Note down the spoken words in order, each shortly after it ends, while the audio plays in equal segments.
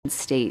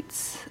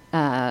states.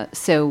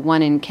 So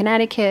one in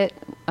Connecticut,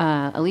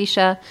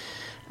 Alicia,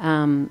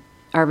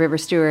 our river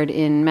steward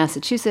in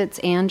Massachusetts,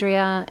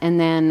 Andrea, and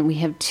then we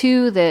have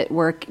two that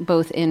work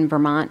both in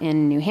Vermont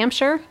and New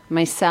Hampshire,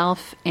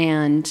 myself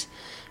and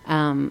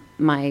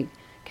my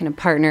kind of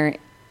partner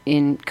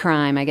in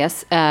crime, I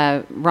guess,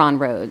 Ron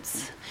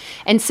Rhodes.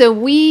 And so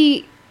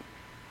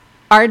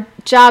our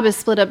job is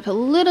split up a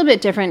little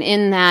bit different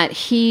in that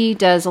he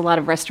does a lot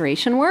of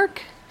restoration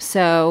work.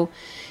 So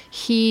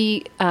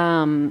he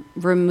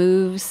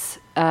removes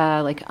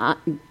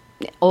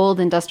old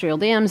industrial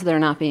dams that are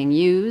not being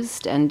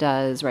used and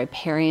does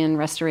riparian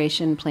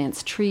restoration,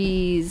 plants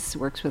trees,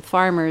 works with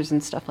farmers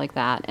and stuff like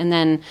that. And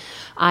then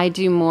I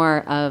do more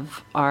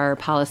of our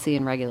policy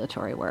and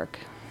regulatory work.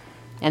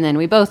 And then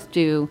we both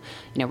do,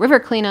 river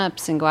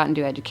cleanups and go out and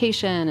do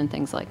education and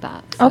things like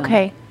that. So.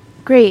 Okay,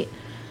 great.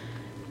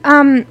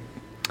 Can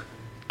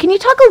you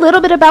talk a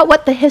little bit about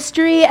what the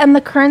history and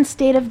the current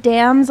state of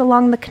dams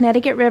along the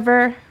Connecticut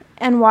River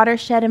and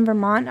watershed in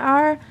Vermont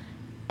are?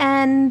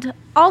 And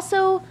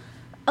also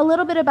a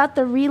little bit about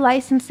the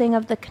relicensing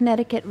of the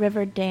Connecticut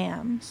River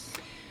dams.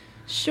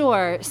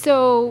 Sure.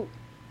 So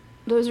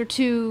those are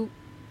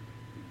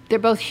they're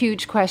both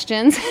huge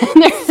questions.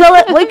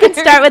 So we could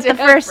start with the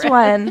first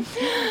one.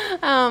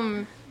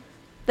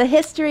 The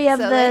history of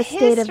the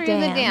state of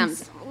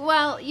dams.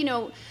 Well,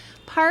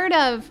 part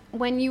of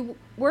when you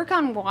work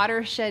on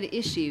watershed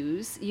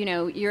issues,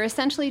 you're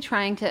essentially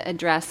trying to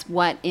address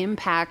what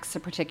impacts a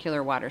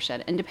particular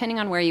watershed. And depending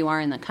on where you are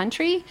in the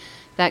country,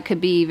 that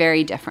could be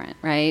very different,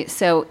 right?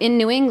 So in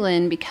New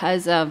England,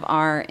 because of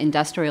our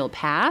industrial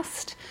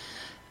past,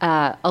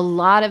 a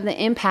lot of the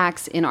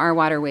impacts in our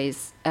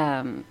waterways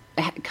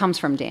comes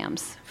from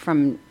dams,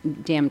 from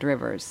dammed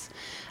rivers.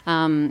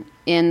 At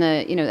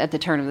the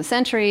turn of the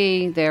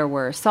century, there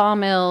were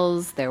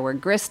sawmills, there were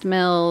grist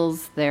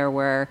mills, there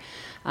were,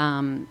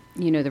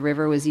 the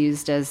river was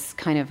used as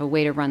kind of a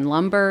way to run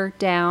lumber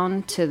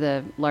down to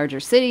the larger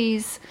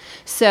cities.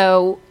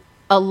 So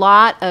a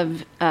lot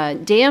of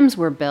dams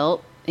were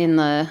built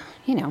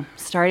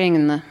starting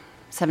in the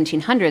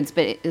 1700s,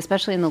 but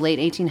especially in the late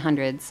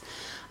 1800s,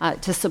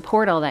 to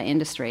support all that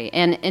industry.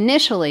 And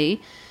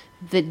initially,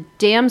 the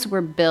dams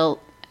were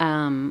built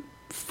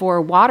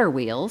for water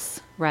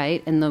wheels,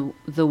 right? And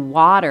the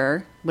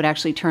water would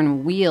actually turn a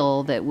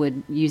wheel that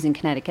would, using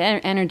kinetic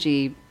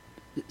energy,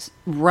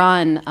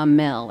 run a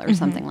mill or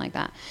something like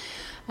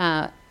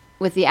that.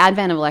 With the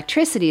advent of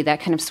electricity,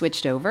 that kind of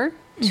switched over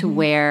to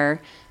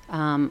where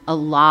a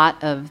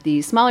lot of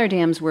these smaller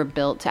dams were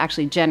built to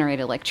actually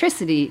generate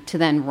electricity to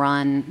then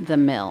run the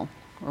mill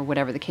or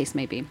whatever the case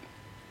may be.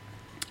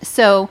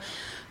 So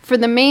for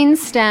the main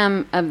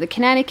stem of the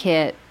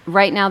Connecticut,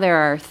 right now there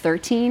are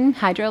 13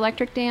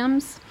 hydroelectric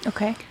dams.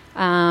 Okay.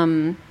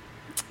 The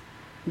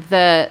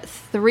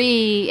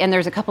three, and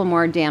there's a couple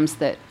more dams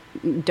that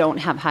don't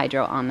have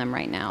hydro on them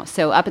right now.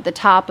 So up at the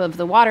top of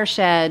the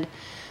watershed,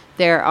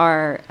 there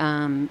are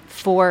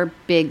 4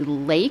 big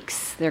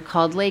lakes. They're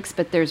called lakes,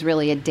 but there's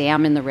really a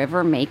dam in the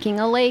river making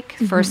a lake.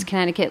 First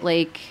Connecticut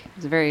Lake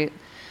is the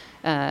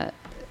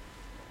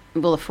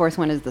fourth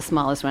one is the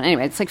smallest one.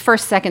 Anyway, it's like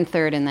first, second,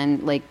 third, and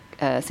then Lake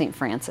St.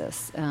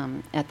 Francis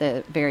at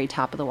the very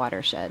top of the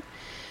watershed.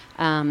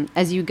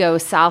 As you go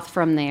south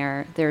from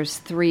there, there's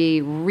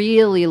 3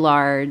 really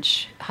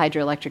large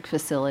hydroelectric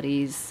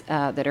facilities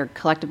that are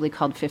collectively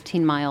called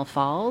 15-mile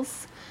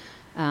falls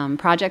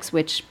projects,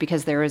 which,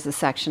 because there is a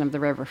section of the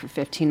river for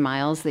 15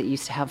 miles that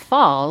used to have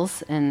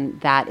falls, and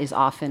that is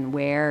often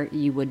where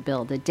you would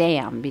build a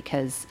dam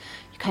because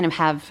you kind of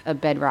have a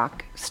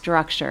bedrock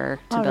structure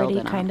to already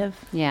build it kind on. of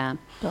Yeah.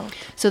 built.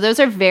 So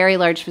those are very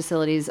large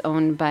facilities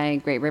owned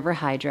by Great River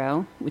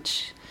Hydro,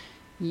 which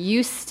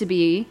used to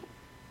be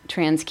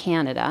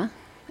TransCanada.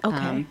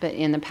 Okay. But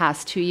in the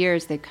past 2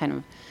 years, they've kind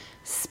of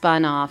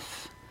spun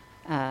off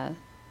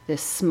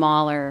this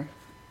smaller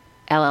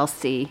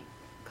LLC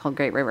called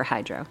Great River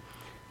Hydro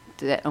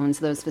that owns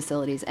those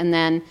facilities. And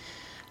then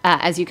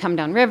as you come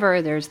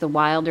downriver, there's the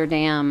Wilder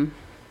Dam,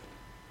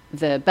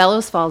 the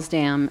Bellows Falls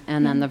Dam,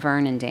 and then the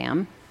Vernon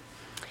Dam.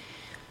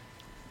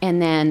 And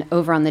then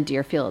over on the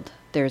Deerfield,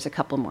 there's a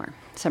couple more,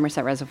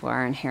 Somerset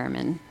Reservoir and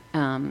Harriman.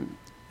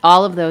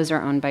 All of those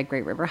are owned by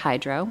Great River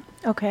Hydro.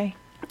 Okay.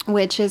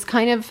 Which is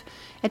kind of,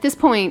 at this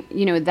point,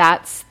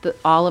 that's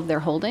all of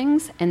their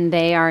holdings, and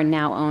they are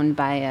now owned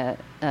by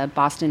a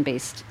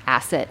Boston-based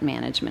asset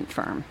management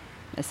firm,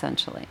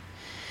 essentially.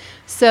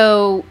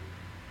 So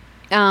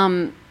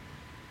the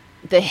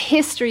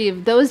history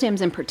of those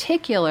dams in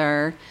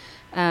particular,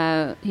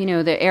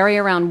 the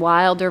area around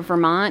Wilder,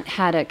 Vermont,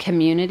 had a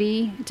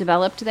community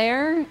developed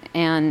there,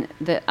 and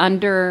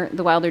under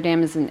the Wilder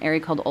Dam is an area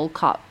called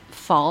Olcott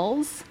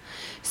Falls.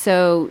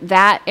 So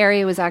that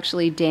area was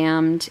actually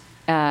dammed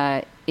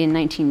in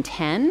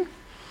 1910,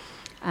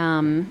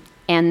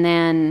 and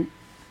then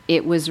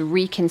it was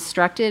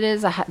reconstructed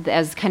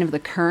as kind of the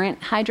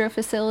current hydro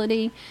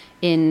facility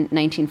in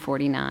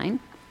 1949.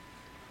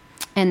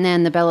 And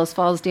then the Bellows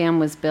Falls Dam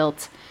was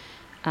built.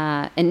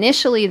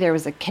 Initially, there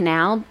was a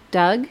canal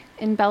dug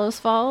in Bellows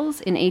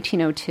Falls in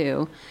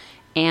 1802,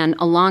 And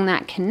along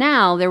that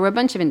canal, there were a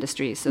bunch of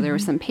industries. So there were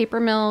some paper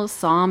mills,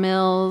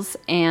 sawmills,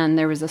 and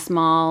there was a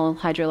small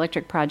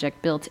hydroelectric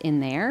project built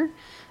in there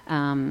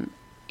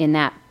in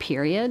that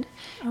period.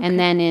 Okay. And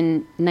then in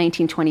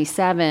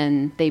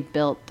 1927, they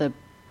built the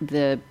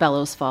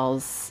Bellows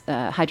Falls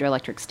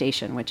hydroelectric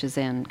station, which is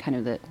in kind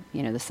of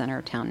the center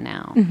of town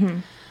now.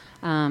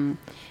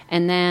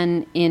 And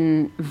then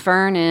in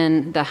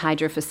Vernon, the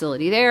hydro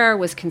facility there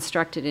was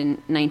constructed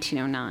in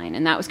 1909,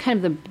 and that was kind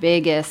of the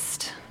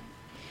biggest,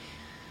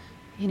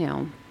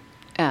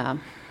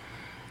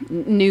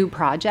 new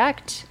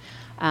project.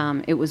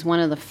 It was one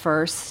of the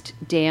first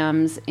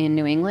dams in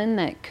New England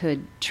that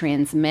could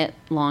transmit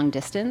long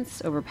distance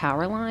over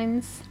power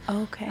lines.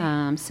 Okay.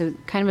 So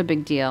kind of a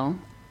big deal,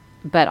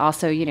 but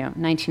also,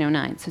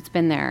 1909. So it's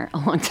been there a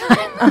long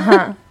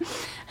time.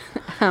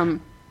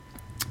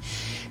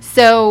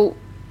 So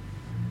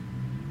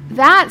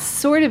that's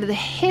sort of the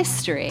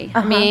history.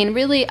 I mean,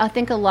 really, I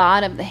think a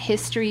lot of the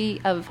history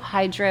of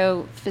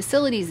hydro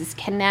facilities is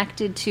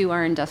connected to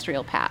our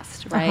industrial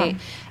past, right?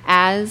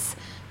 As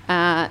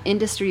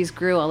industries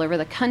grew all over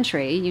the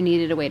country, you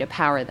needed a way to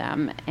power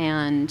them,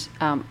 and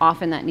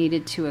often that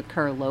needed to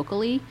occur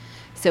locally.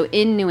 So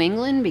in New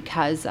England,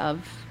 because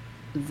of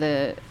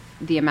the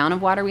amount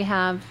of water we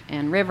have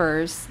and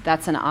rivers,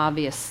 that's an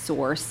obvious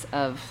source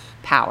of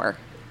power.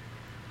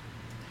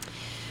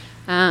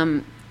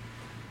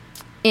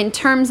 In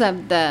terms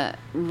of the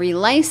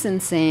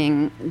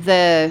relicensing,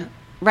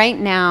 right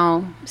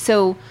now,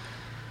 so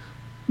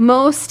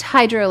most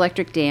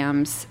hydroelectric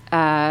dams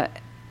have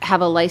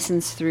a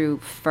license through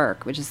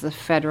FERC, which is the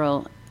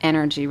Federal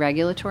Energy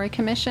Regulatory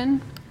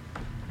Commission.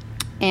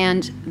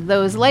 And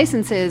those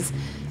licenses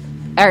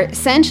are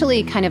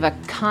essentially kind of a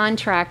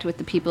contract with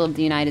the people of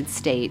the United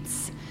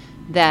States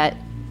that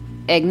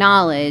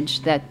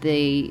acknowledge that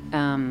the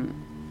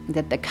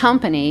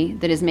company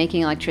that is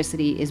making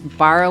electricity is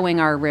borrowing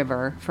our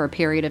river for a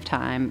period of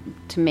time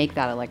to make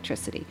that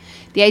electricity.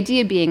 The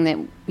idea being that,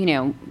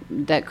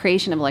 the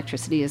creation of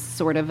electricity is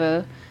sort of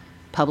a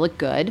public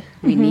good.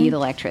 We need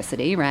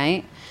electricity,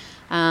 right?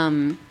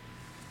 But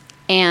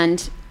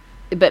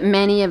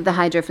many of the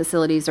hydro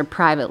facilities are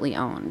privately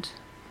owned.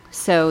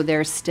 So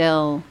there's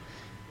still,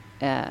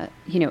 a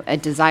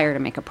desire to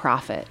make a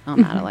profit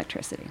on that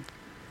electricity.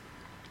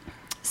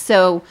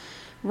 So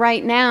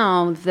right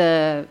now,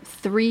 the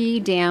 3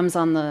 dams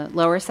on the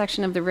lower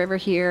section of the river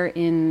here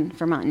in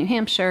Vermont, New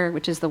Hampshire,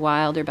 which is the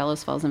Wilder,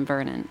 Bellows Falls, and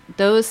Vernon,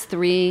 those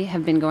 3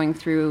 have been going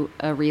through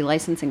a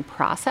relicensing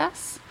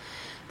process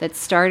that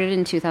started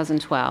in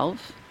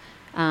 2012.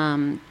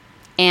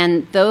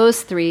 And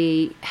those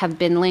 3 have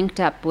been linked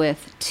up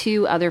with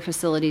 2 other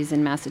facilities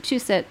in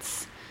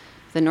Massachusetts,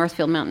 the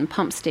Northfield Mountain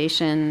Pump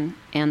Station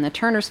and the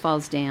Turners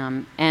Falls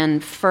Dam.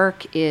 And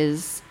FERC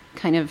is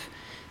kind of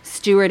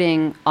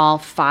stewarding all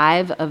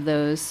 5 of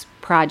those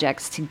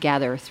projects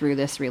together through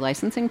this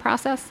relicensing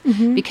process,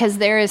 because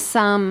there is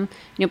some,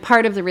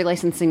 part of the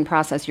relicensing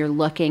process, you're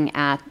looking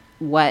at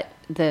what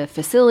the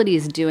facility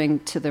is doing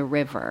to the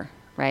river,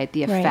 right?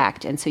 The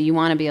effect. Right. And so you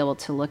want to be able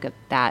to look at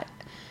that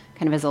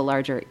kind of as a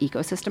larger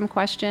ecosystem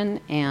question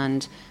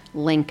and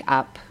link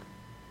up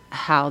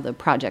how the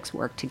projects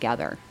work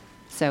together.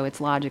 So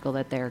it's logical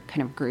that they're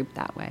kind of grouped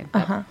that way.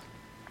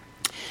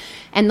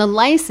 And the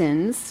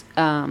license,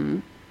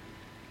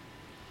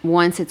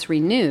 once it's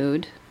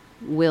renewed,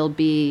 will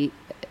be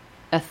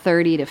a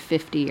 30 to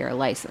 50-year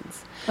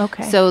license.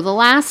 Okay. So the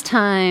last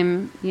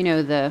time,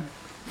 the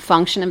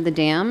function of the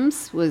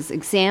dams was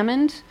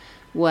examined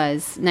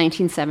was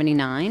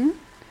 1979.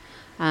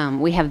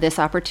 We have this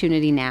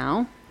opportunity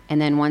now, and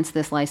then once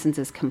this license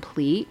is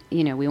complete,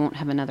 we won't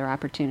have another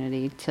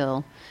opportunity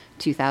till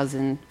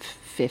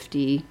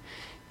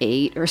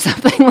 2058 or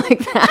something like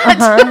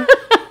that.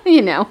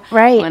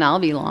 Right. When I'll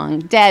be long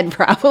dead,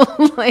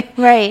 probably.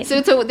 Right.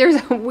 So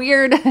there's a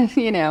weird,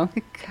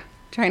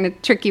 trying a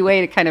tricky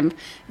way to kind of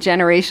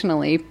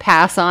generationally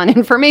pass on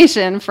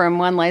information from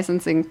one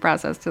licensing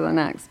process to the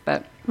next.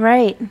 But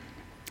right.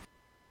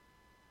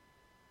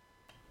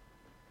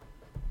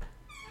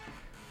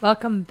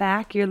 Welcome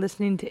back. You're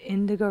listening to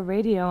Indigo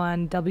Radio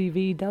on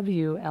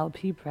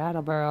WVW-LP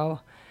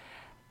Brattleboro.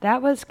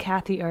 That was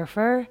Kathy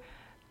Urfer,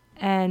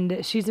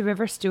 and she's a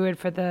river steward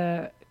for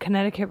the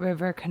Connecticut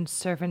River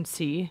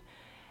Conservancy.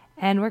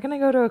 And we're going to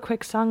go to a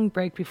quick song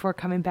break before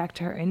coming back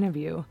to her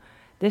interview.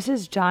 This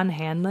is John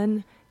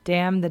Hanlon,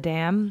 Dam the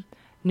Dam,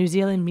 New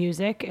Zealand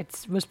music.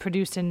 It was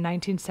produced in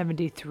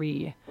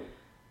 1973.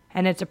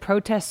 And it's a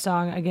protest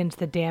song against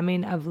the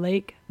damming of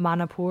Lake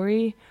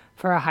Manapuri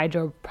for a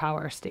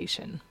hydropower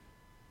station.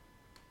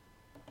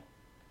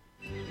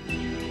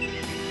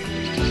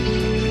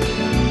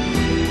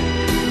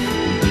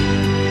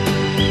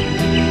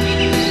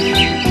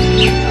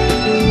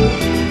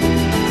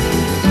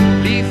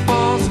 Be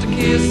forced to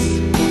kiss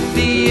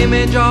the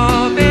image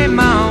of a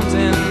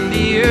mountain.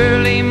 The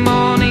early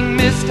morning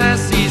mist has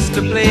ceased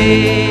to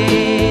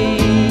play.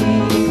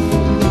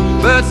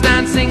 Birds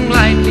dancing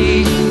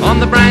lightly on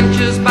the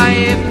branches by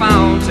a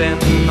fountain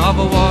of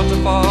a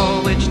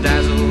waterfall which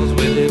dazzles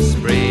with its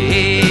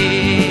spray.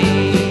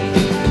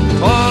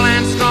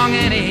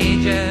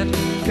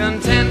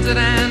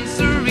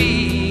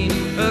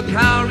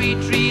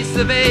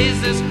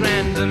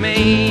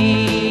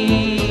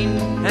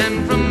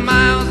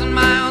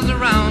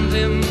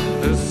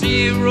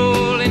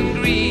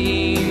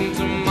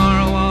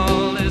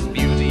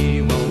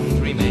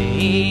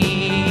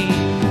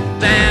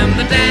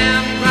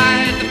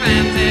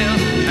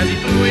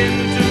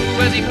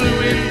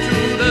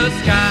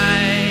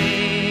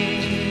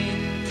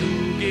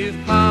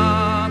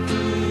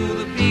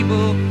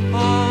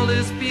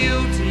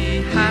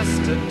 has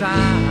to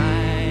die.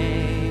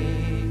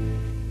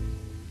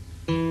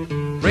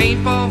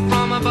 Rainfall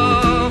from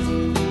above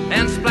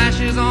and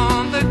splashes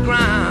on the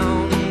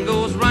ground,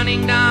 goes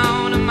running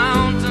down a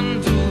mountain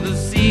to the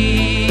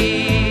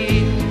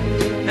sea,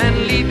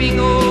 and leaping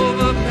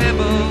over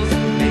pebbles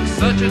makes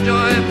such a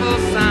joyful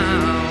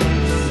sound.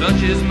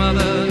 Such is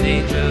Mother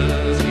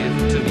Nature's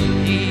gift to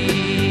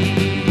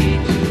me.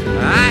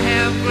 I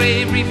have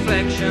grave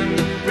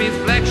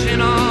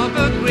reflection of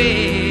a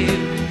grave.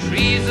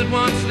 Trees that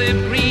once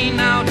lived green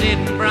now dead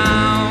and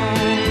brown.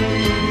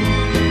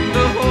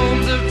 The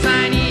homes of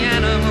tiny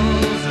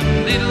animals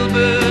and little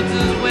birds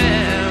as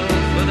well,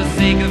 for the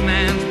sake of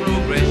man's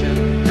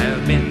progression,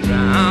 have been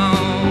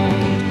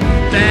drowned.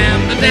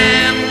 Damn the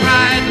dam,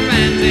 cried the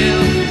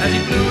fantail as he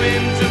flew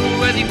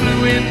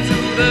into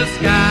the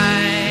sky.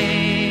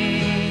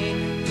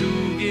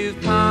 To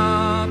give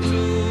power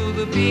to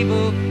the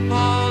people,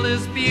 all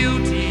this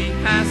beauty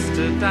has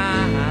to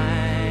die.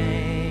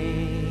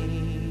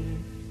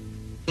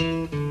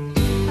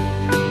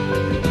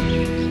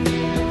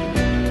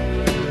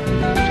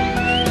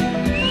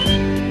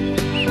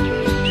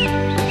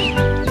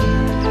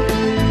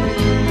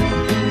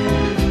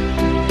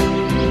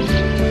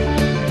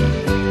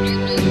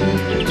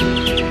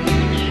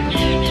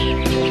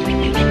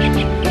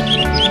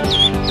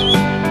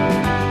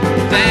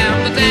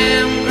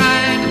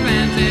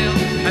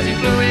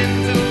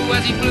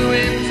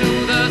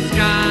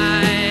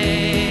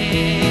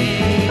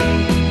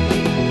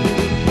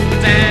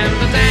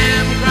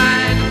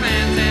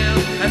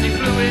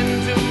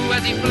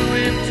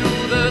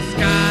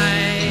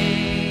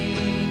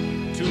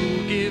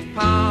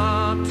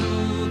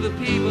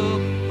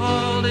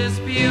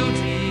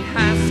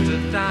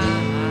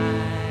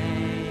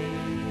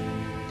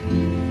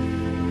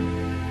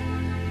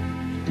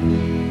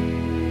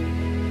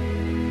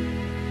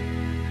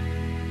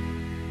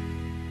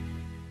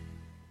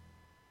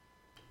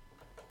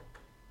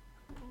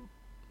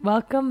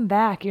 Welcome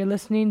back. You're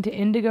listening to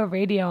Indigo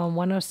Radio on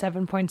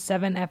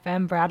 107.7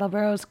 FM,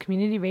 Brattleboro's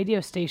community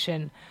radio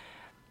station.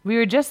 We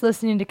were just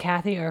listening to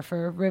Kathy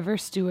Urfer, river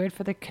steward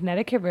for the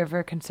Connecticut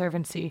River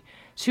Conservancy.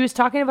 She was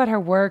talking about her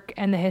work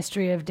and the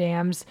history of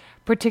dams,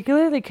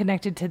 particularly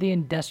connected to the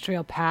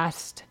industrial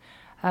past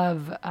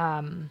of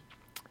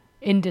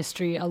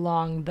industry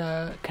along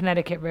the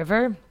Connecticut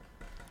River,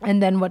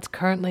 and then what's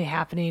currently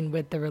happening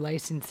with the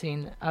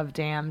relicensing of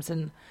dams.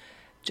 And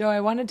Joe,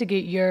 I wanted to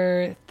get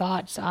your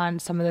thoughts on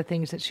some of the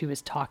things that she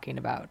was talking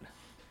about.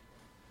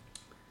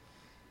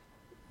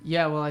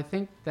 Yeah, well, I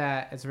think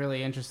that it's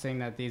really interesting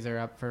that these are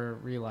up for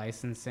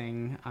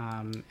relicensing,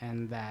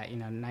 and that,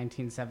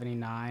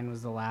 1979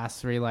 was the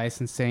last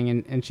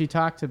relicensing. And she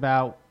talked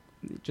about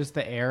just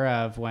the era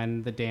of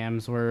when the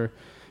dams were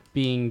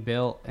being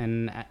built.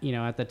 And,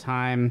 at the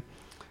time,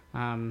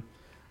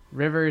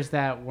 rivers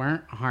that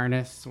weren't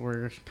harnessed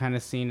were kind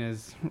of seen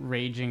as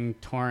raging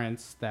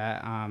torrents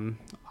that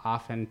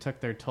often took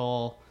their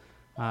toll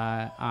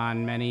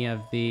on many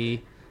of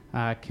the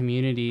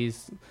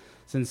communities,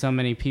 since so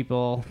many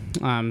people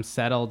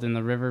settled in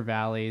the river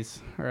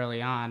valleys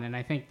early on. And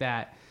I think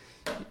that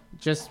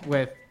just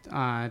with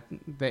the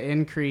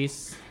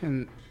increase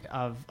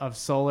of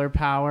solar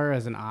power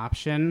as an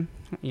option,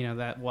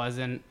 that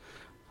wasn't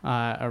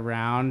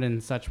around in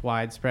such a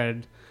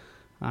widespread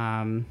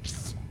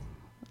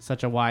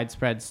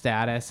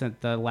status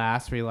at the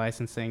last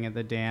relicensing of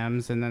the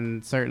dams, and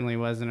then certainly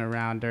wasn't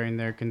around during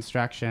their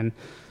construction.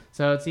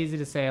 So it's easy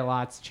to say a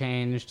lot's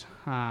changed.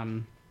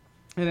 And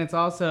it's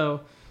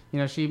also,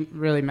 she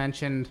really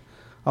mentioned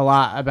a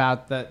lot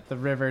about the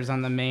rivers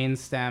on the main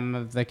stem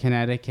of the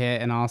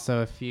Connecticut, and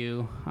also a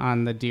few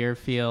on the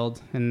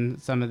Deerfield and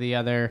some of the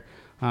other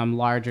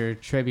larger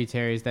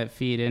tributaries that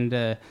feed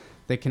into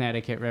the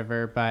Connecticut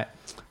River. But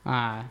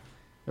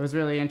it was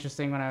really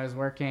interesting when I was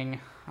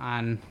working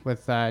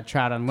with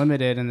Trout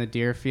Unlimited in the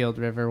Deerfield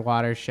River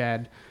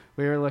watershed.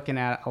 We were looking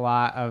at a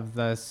lot of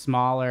the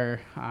smaller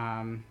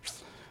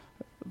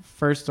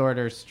first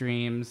order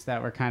streams that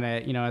were kind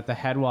of, at the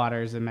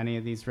headwaters of many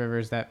of these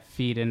rivers that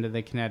feed into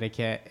the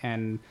Connecticut,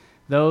 and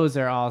those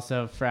are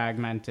also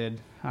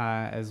fragmented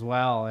as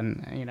well.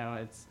 And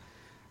I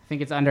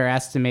think it's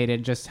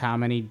underestimated just how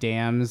many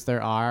dams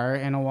there are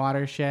in a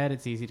watershed.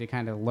 It's easy to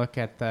kind of look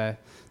at the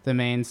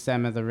main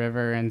stem of the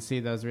river and see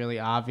those really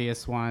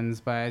obvious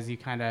ones, but as you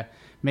kind of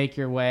make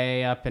your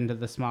way up into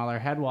the smaller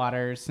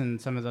headwaters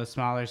and some of those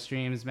smaller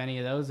streams, many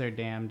of those are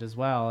dammed as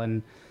well,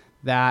 and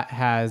that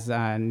has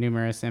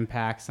numerous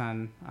impacts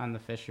on the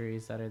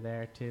fisheries that are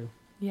there too.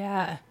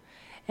 Yeah,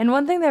 and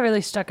one thing that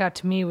really stuck out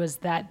to me was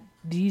that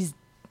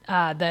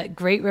the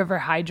Great River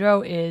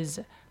Hydro is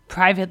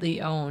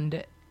privately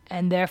owned,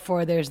 and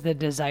therefore there's the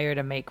desire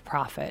to make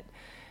profit.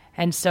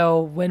 And so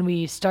when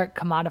we start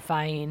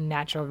commodifying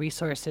natural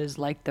resources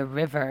like the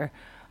river,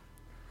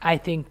 I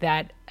think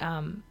that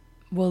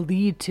will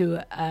lead to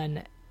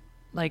an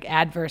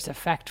adverse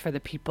effect for the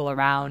people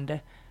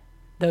around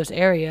those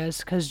areas,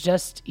 because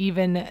just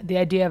even the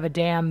idea of a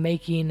dam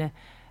affecting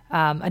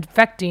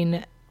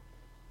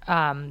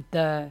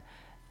the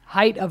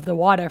height of the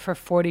water for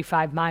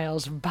 45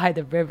 miles by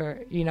the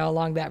river,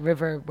 along that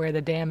river where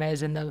the dam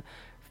is, and the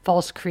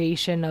false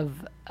creation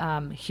of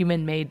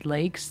human-made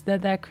lakes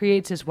that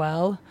creates as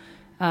well.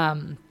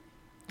 I'm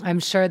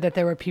sure that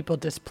there were people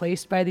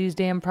displaced by these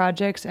dam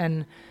projects,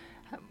 and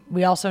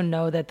we also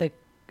know that the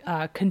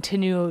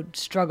continued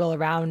struggle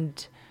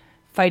around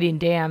fighting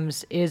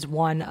dams is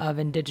one of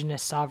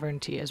indigenous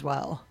sovereignty as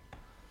well.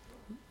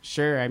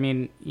 Sure. I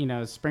mean,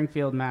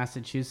 Springfield,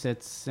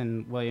 Massachusetts,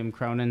 and William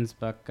Cronin's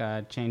book,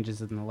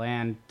 Changes in the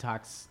Land,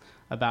 talks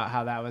about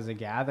how that was a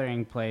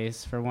gathering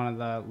place for one of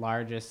the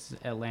largest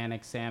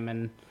Atlantic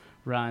salmon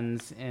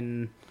runs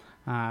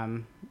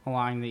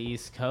along the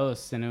East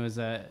Coast, and it was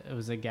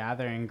a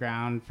gathering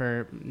ground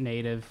for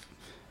native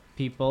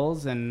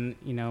peoples. And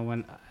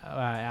when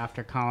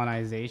after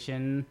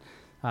colonization,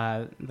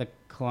 the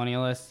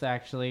colonialists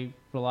actually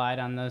relied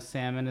on those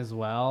salmon as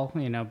well,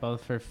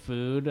 both for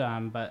food,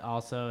 but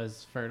also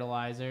as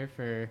fertilizer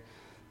for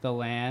the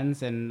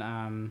lands.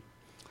 And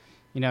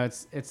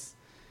it's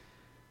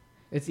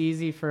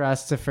easy for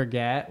us to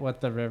forget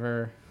what the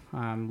river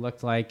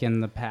looked like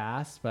in the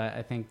past, but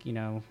I think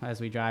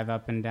as we drive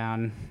up and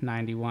down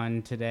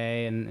 91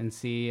 today and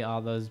see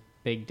all those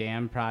big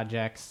dam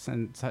projects,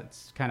 and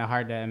it's kind of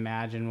hard to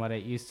imagine what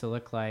it used to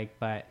look like,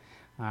 but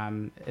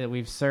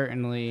we've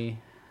certainly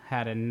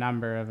had a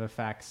number of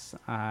effects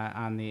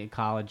on the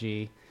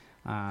ecology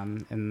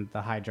and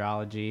the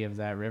hydrology of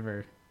that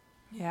river.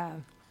 Yeah,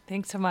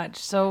 thanks so much.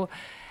 So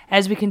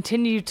as we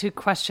continue to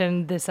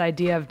question this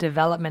idea of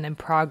development and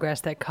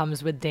progress that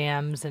comes with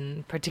dams,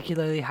 and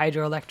particularly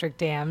hydroelectric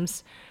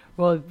dams,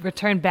 we'll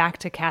return back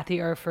to Kathy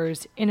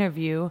Urfer's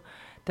interview,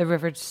 the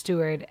river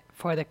steward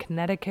for the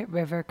Connecticut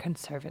River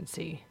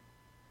Conservancy.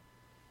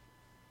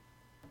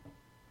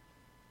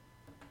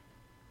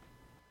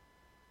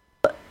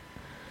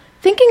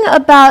 Thinking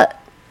about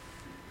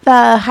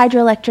the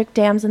hydroelectric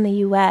dams in the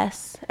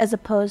U.S. as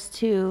opposed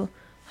to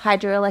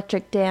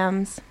hydroelectric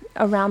dams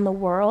around the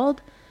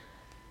world,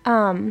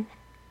 can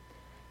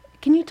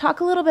you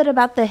talk a little bit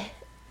about the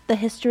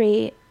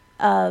history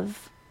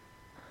of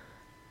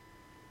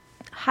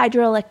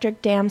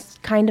hydroelectric dams,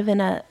 kind of in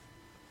a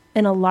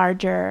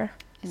larger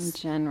in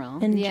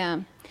general? Yeah.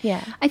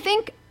 I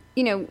think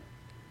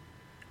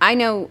I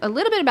know a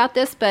little bit about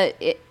this,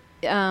 but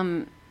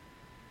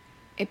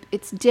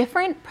it's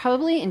different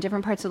probably in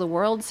different parts of the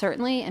world,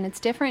 certainly, and it's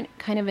different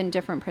kind of in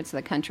different parts of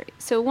the country.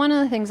 So one of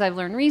the things I've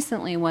learned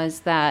recently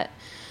was that,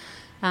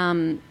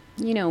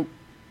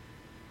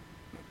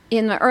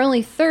 in the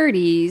early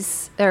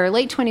 30s, or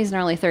late 20s and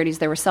early 30s,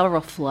 there were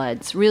several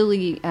floods,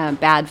 really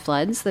bad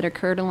floods that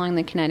occurred along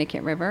the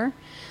Connecticut River.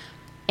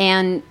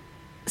 And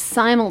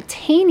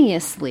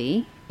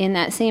simultaneously, in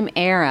that same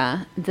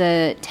era,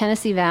 the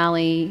Tennessee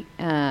Valley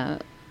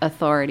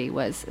Authority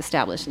was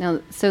established. Now,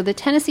 so the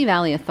Tennessee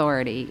Valley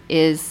Authority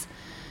is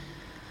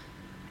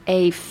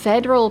a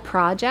federal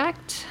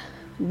project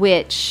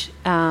which,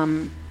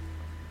 has,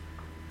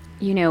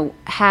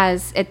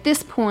 at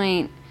this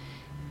point,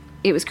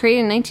 it was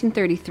created in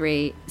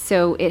 1933,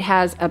 so it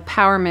has a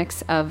power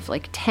mix of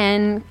like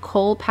 10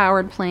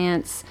 coal-powered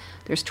plants,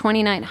 there's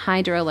 29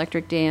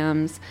 hydroelectric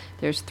dams,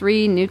 there's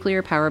 3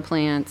 nuclear power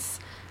plants,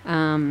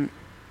 and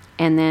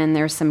then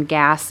there's some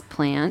gas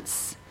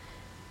plants.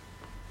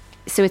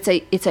 So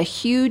it's a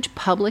huge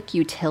public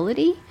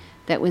utility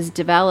that was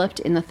developed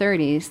in the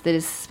 30s that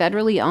is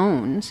federally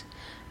owned,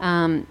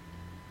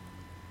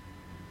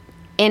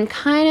 and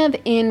kind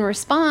of in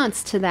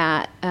response to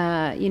that,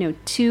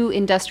 to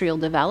industrial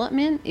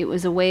development. It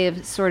was a way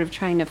of sort of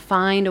trying to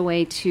find a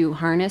way to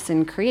harness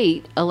and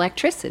create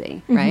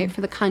electricity, right,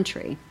 for the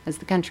country as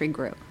the country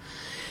grew.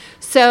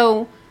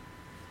 So,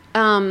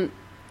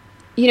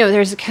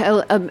 there's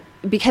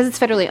because it's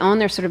federally owned,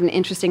 there's sort of an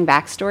interesting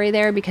backstory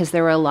there, because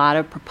there were a lot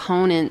of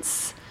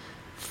proponents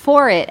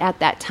for it at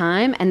that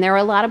time, and there were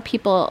a lot of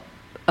people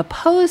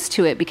opposed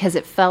to it because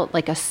it felt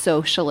like a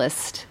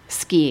socialist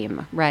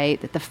scheme, right?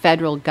 That the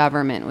federal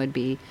government would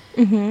be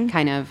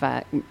kind of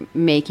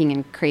making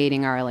and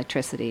creating our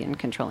electricity and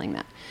controlling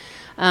that.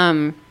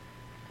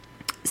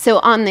 So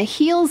on the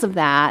heels of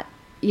that,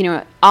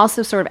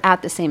 also sort of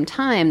at the same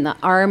time, the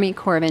Army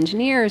Corps of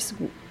Engineers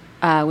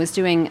was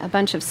doing a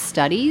bunch of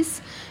studies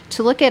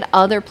to look at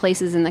other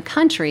places in the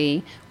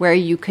country where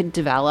you could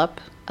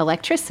develop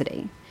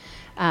electricity.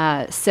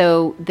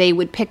 So they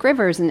would pick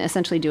rivers and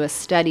essentially do a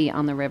study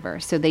on the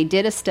river. So they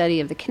did a study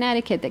of the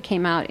Connecticut that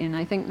came out in,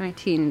 I think,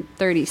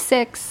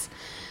 1936,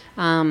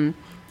 that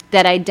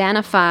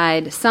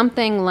identified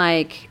something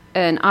like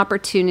an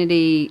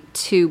opportunity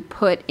to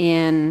put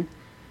in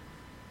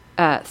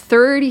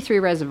 33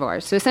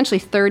 reservoirs, so essentially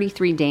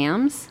 33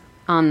 dams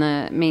on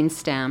the main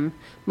stem,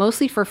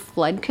 mostly for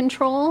flood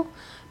control,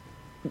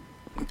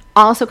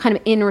 also kind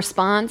of in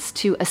response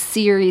to a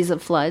series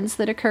of floods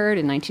that occurred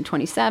in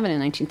 1927 and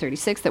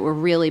 1936 that were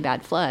really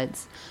bad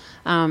floods.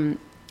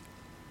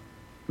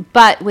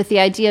 But with the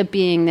idea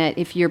being that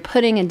if you're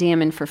putting a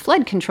dam in for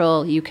flood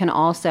control, you can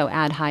also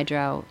add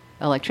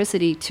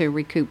hydroelectricity to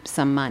recoup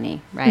some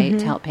money, right,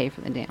 to help pay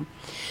for the dam.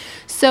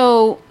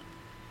 So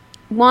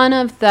one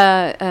of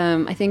the,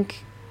 I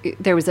think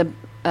there was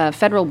a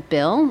federal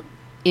bill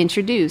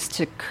introduced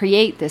to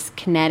create this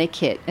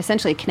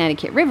essentially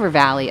Connecticut River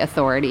Valley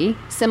Authority,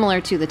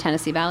 similar to the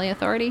Tennessee Valley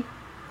Authority.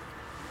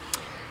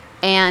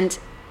 And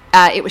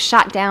it was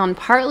shot down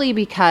partly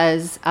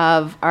because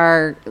of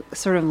our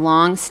sort of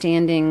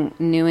long-standing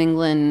New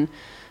England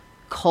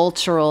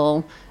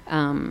cultural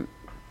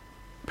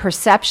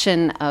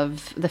perception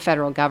of the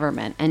federal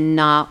government and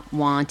not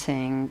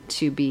wanting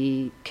to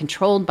be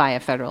controlled by a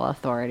federal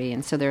authority.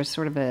 And so there's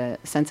sort of a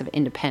sense of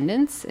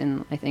independence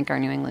in, I think, our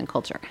New England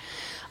culture.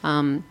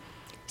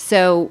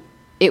 So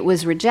it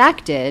was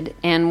rejected,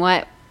 and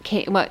what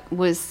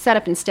was set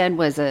up instead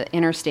was an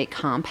interstate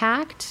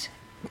compact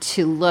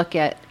to look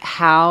at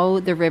how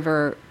the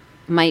river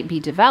might be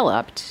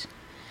developed.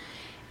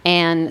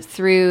 And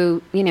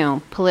through,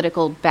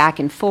 political back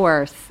and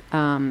forth,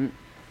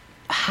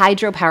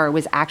 hydropower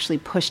was actually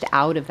pushed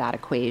out of that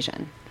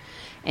equation.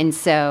 And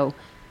so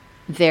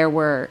there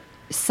were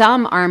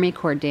some Army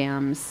Corps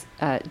dams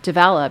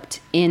developed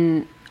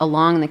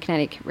along the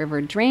Connecticut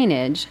River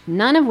drainage,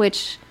 none of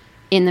which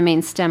in the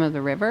main stem of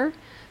the river.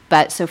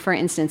 But so, for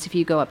instance, if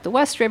you go up the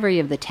West River, you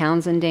have the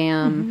Townsend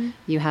Dam,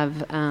 you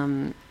have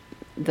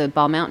the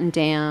Ball Mountain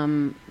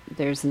Dam,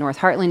 there's the North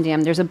Heartland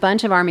Dam. There's a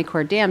bunch of Army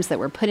Corps dams that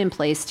were put in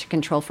place to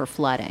control for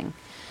flooding.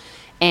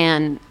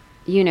 And,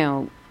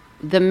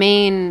 the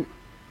main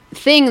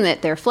thing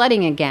that they're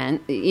flooding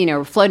again,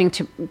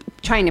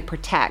 trying to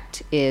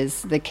protect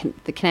is the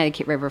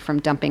Connecticut River from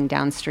dumping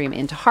downstream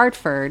into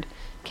Hartford,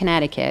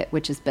 Connecticut,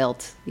 which is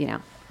built,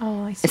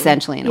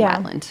 essentially in a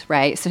wetland,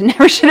 right? So it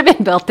never should have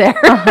been built there.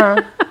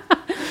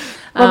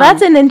 Well,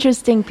 that's an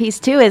interesting piece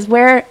too, is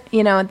where,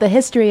 the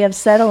history of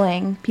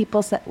settling,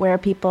 where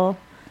people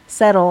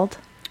settled.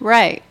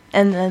 Right.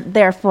 And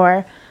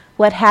therefore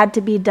what had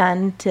to be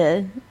done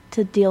to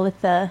deal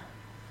with the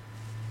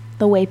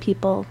way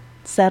people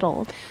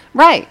settled.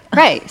 Right.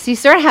 So you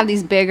sort of have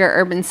these bigger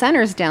urban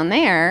centers down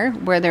there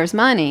where there's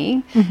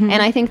money. And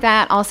I think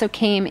that also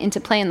came into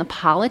play in the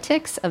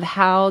politics of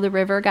how the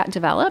river got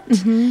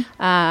developed.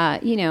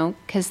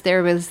 Because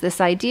there was this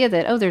idea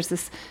that, there's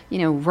this,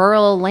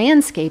 rural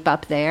landscape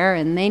up there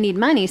and they need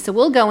money. So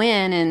we'll go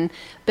in and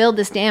build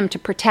this dam to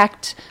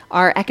protect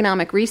our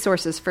economic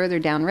resources further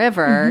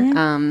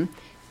downriver.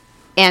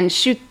 And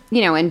shoot,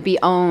 and be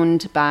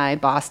owned by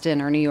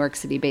Boston or New York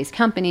City-based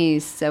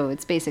companies. So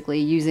it's basically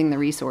using the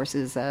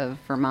resources of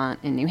Vermont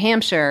and New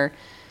Hampshire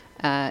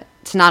to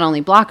not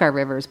only block our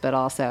rivers, but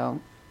also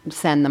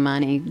send the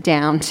money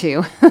down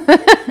to,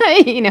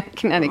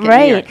 Connecticut,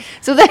 New York.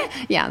 So that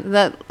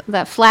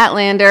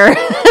Flatlander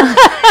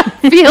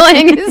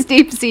feeling is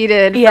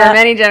deep-seated for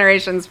many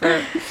generations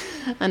for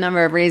a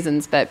number of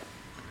reasons. But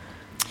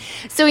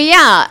so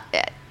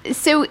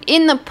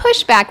in the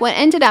pushback, what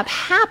ended up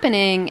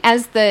happening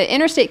as the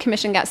Interstate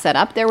Commission got set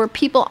up, there were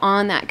people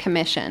on that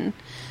commission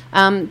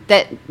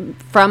that,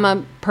 from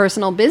a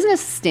personal business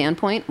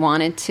standpoint,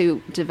 wanted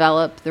to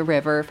develop the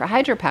river for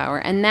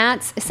hydropower. And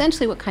that's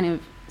essentially what kind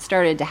of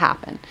started to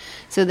happen.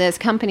 So this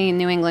company,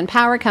 New England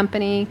Power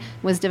Company,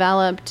 was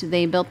developed.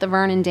 They built the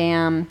Vernon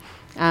Dam.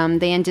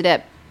 They ended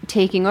up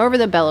taking over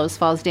the Bellows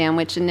Falls Dam,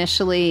 which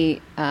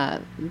initially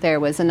there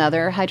was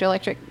another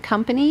hydroelectric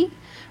company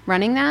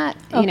running that,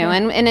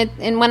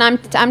 and when I'm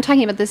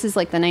talking about, this is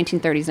like the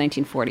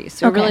 1930s, 1940s,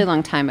 so a really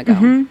long time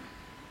ago.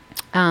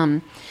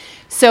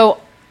 So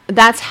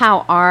that's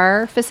how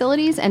our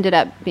facilities ended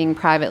up being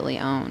privately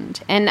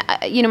owned. And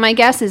my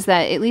guess is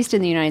that at least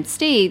in the United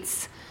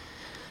States,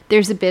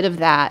 there's a bit of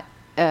that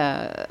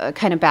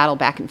kind of battle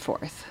back and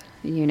forth.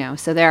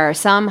 So there are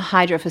some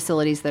hydro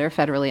facilities that are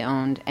federally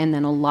owned, and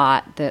then a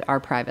lot that are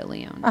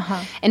privately owned.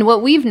 And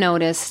what we've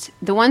noticed,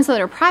 the ones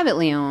that are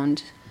privately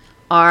owned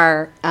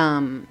are,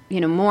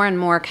 more and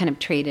more kind of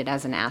traded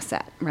as an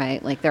asset,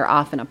 right? Like they're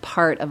often a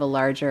part of a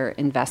larger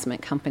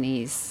investment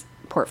company's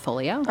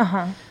portfolio,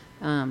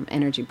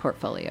 energy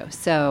portfolio.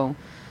 So,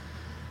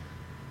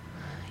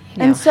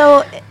 And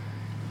so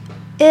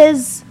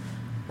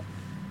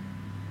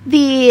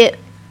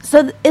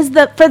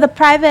for the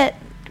private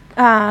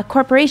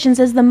corporations,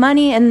 is the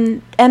money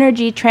and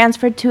energy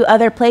transferred to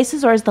other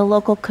places, or is the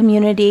local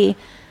community,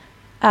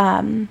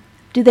 do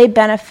they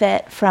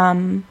benefit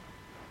from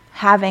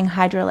having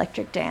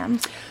hydroelectric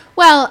dams?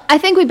 Well, I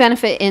think we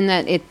benefit in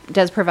that it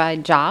does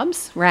provide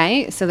jobs,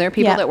 right? So there are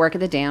people that work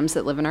at the dams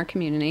that live in our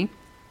community.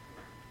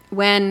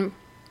 When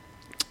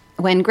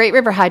Great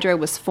River Hydro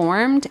was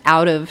formed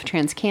out of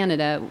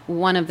TransCanada,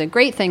 one of the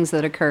great things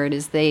that occurred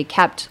is they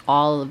kept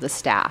all of the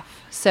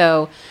staff.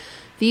 So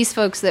these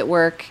folks that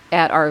work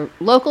at our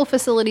local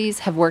facilities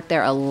have worked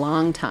there a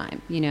long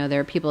time. There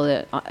are people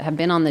that have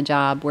been on the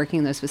job working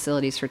in those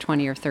facilities for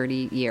 20 or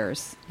 30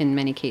 years in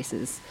many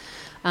cases.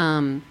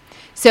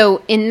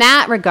 So in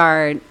that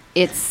regard,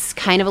 it's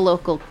kind of a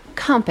local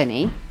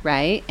company,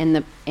 right?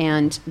 And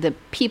the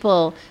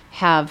people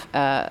have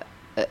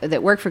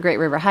that work for Great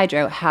River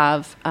Hydro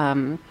have,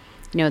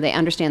 they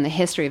understand the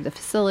history of the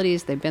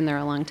facilities. They've been there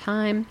a long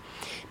time.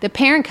 The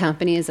parent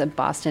company is a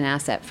Boston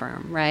asset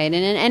firm, right? And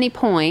at any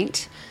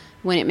point,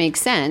 when it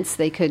makes sense,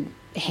 they could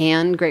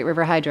hand Great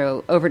River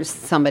Hydro over to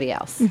somebody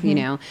else. You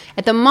know,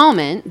 at the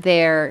moment,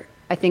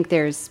 I think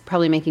there's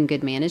probably making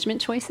good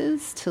management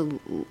choices to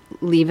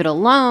leave it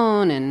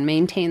alone and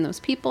maintain those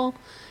people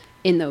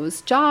in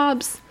those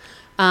jobs.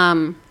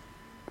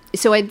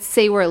 So I'd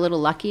say we're a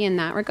little lucky in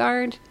that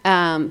regard.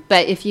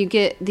 But if you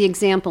get the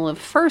example of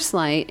First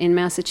Light in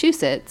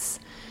Massachusetts,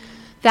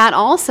 that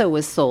also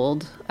was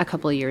sold a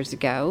couple of years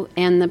ago.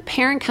 And the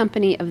parent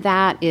company of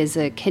that is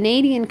a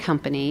Canadian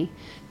company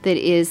that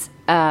is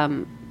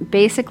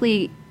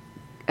basically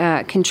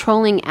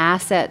controlling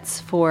assets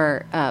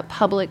for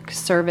public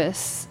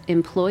service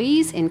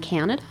employees in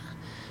Canada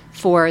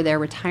for their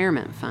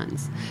retirement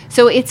funds.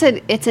 So it's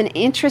an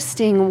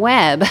interesting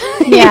web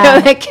you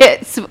know, that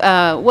gets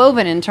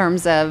woven in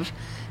terms of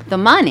the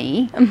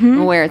money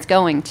where it's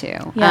going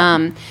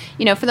to.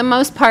 You know, for the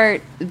most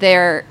part,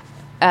 they're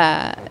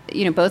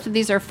you know, both of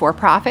these are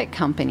for-profit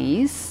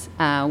companies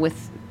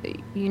with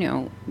you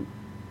know,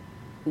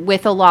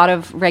 with a lot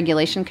of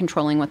regulation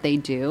controlling what they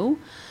do.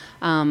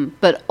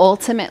 But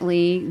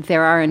ultimately,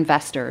 there are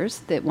investors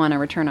that want a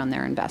return on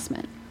their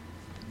investment.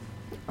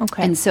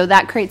 Okay. And so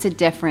that creates a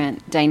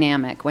different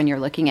dynamic when you're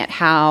looking at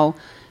how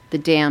the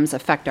dams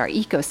affect our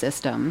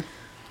ecosystem.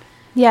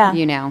 Yeah.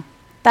 You know.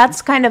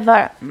 That's kind of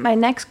my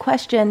next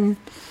question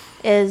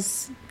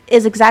is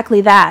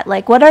exactly that.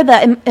 Like, what are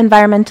the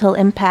environmental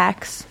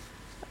impacts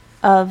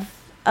of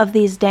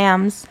these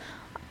dams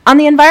on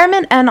the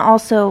environment and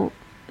also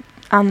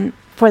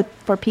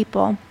for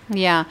people?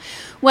 Yeah.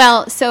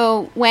 Well,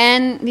 so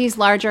when these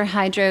larger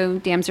hydro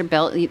dams are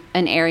built,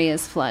 an area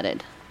is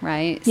flooded,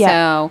 right? Yeah.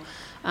 So,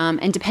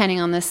 and depending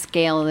on the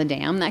scale of the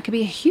dam, that could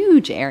be a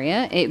huge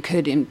area. It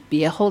could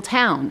be a whole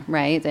town,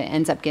 right, that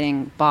ends up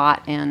getting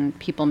bought and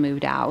people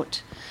moved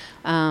out.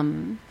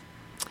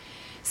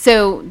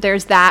 So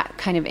there's that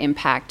kind of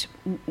impact.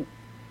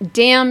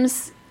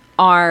 Dams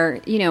are,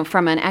 you know,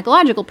 from an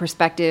ecological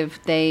perspective,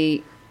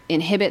 they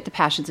inhibit the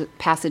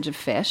passage of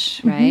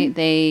fish, right?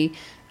 They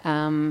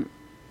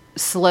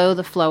slow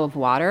the flow of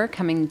water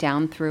coming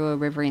down through a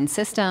riverine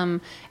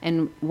system.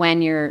 And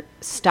when you're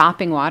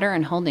stopping water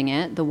and holding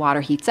it, the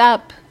water heats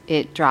up,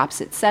 it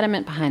drops its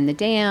sediment behind the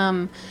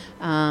dam.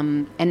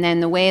 And then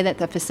the way that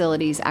the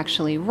facilities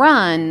actually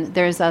run,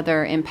 there's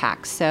other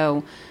impacts.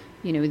 So,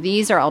 you know,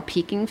 these are all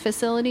peaking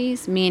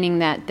facilities, meaning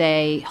that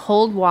they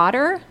hold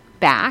water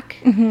back.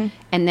 And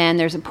then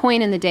there's a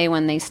point in the day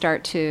when they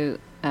start to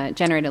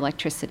generate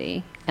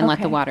electricity and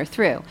let the water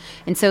through.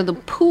 And so the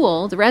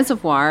pool, the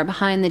reservoir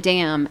behind the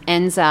dam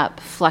ends up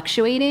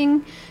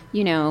fluctuating,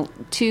 you know,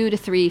 2 to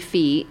 3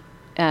 feet,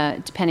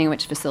 depending on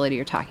which facility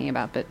you're talking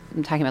about, but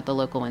I'm talking about the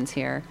local ones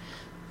here,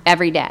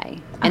 every day.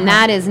 And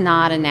that is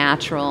not a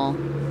natural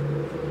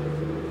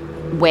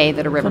way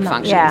that a river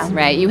functions,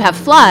 right? You have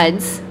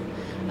floods,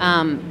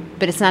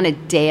 but it's not a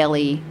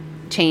daily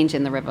change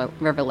in the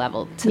river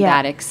level to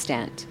that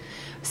extent.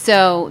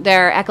 So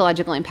there are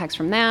ecological impacts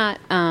from that.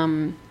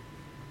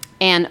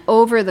 And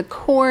over the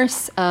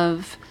course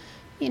of,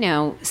 you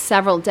know,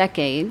 several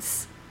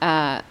decades,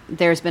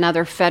 there's been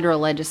other federal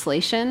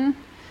legislation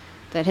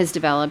that has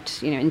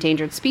developed, you know,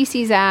 Endangered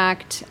Species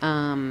Act,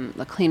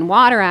 the Clean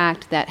Water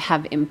Act, that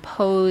have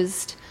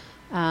imposed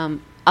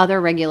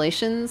other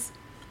regulations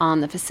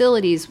on the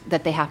facilities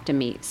that they have to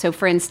meet. So,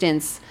 for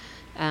instance,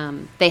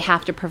 they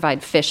have to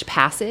provide fish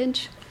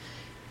passage.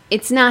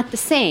 It's not the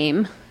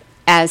same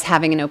as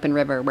having an open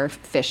river where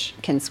fish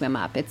can swim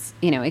up. It's,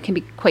 you know, it can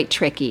be quite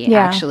tricky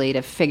actually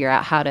to figure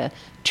out how to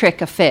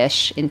trick a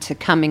fish into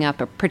coming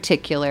up a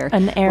particular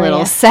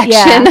little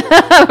section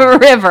of a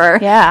river,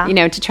 you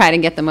know, to try to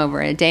get them over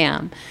a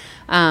dam.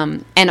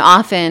 And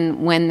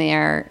often when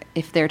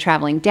if they're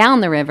traveling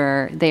down the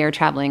river, they are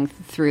traveling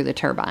through the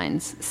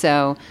turbines.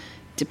 So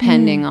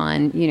depending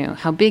on, you know,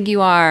 how big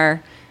you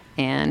are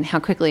and how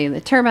quickly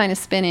the turbine is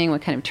spinning,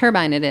 what kind of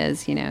turbine it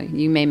is, you know,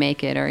 you may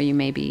make it or you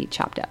may be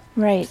chopped up.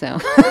 Right. So,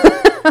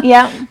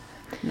 yeah.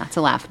 Not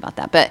to laugh about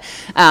that. But,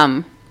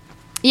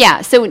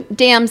 yeah, so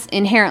dams,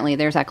 inherently,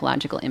 there's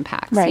ecological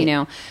impacts. Right. You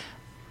know,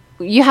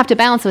 you have to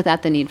balance with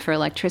that the need for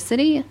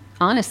electricity,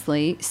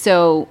 honestly.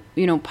 So,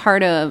 you know,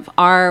 part of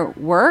our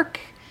work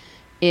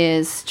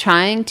is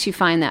trying to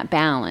find that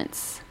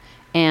balance.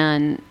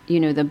 And, you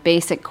know, the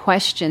basic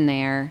question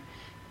there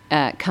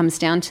comes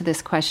down to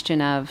this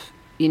question of,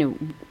 you know,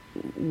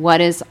 what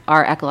is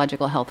our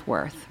ecological health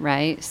worth,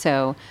 right?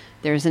 So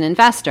there's an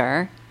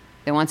investor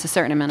that wants a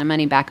certain amount of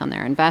money back on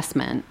their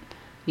investment.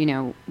 You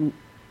know,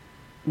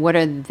 what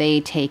are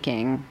they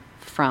taking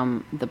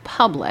from the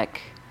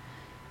public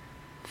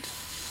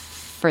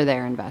for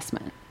their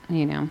investment,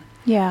 you know?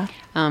 Yeah.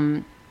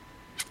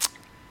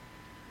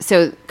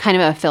 So kind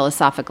of a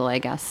philosophical, I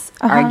guess,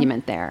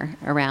 argument there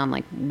around,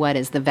 like, what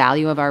is the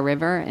value of our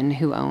river and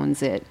who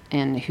owns it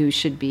and who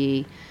should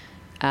be,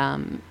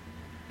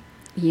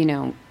 you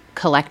know,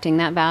 collecting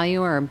that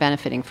value or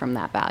benefiting from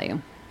that value.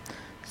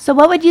 So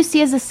what would you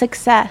see as a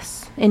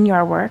success in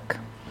your work?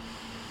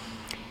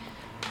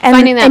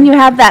 Finding that, and you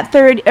have that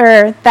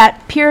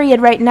that period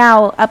right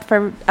now up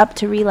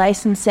to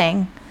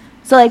relicensing.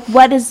 So, like,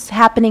 what is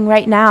happening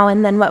right now,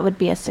 and then what would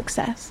be a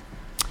success?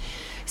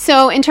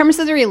 So in terms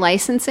of the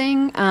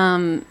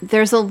relicensing,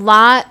 there's a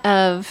lot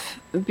of,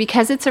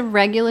 because it's a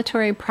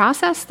regulatory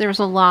process, there's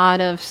a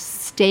lot of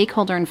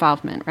stakeholder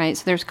involvement, right?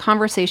 So there's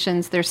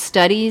conversations, there's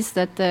studies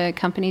that the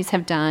companies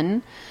have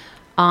done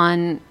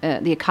on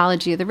the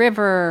ecology of the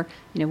river,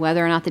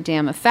 whether or not the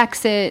dam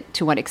affects it,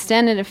 to what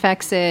extent it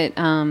affects it.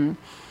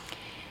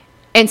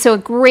 And so a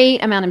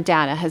great amount of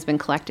data has been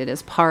collected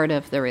as part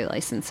of the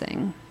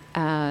relicensing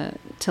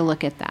to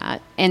look at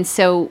that. And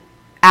so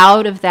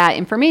out of that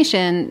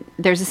information,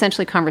 there's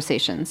essentially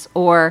conversations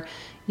or,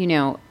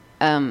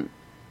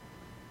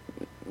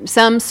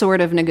 some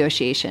sort of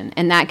negotiation.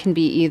 And that can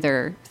be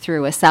either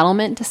through a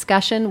settlement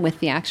discussion with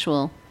the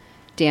actual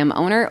dam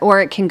owner,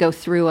 or it can go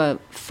through a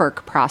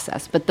FERC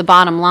process. But the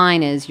bottom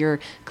line is you're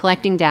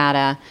collecting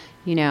data,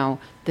 the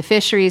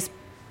fisheries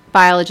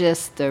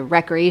biologists, the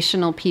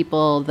recreational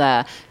people,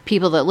 the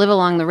people that live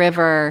along the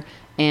river,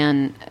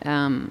 and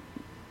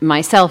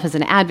myself as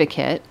an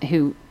advocate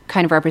who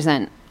kind of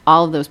represent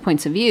all of those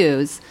points of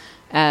views,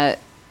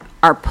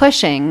 are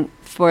pushing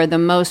for the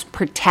most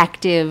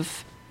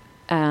protective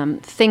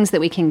things that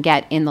we can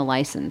get in the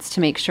license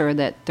to make sure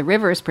that the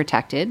river is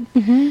protected,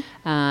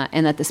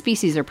 and that the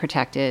species are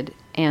protected,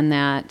 and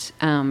that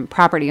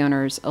property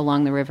owners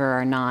along the river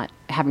are not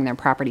having their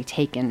property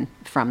taken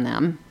from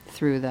them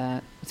through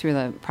the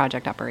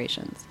project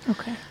operations.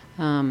 Okay.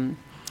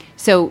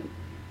 So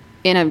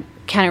in a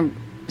kind of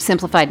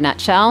simplified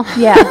nutshell,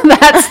 Yeah.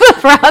 that's the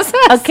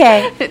process.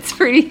 Okay. It's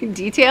pretty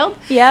detailed.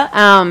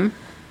 Yeah.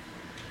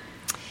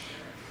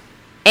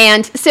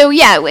 And so,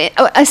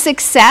 a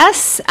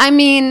success, I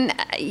mean,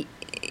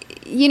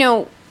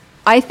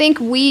 I think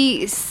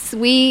we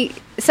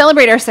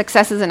celebrate our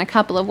successes in a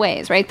couple of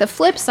ways, right? The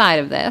flip side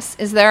of this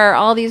is there are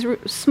all these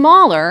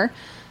smaller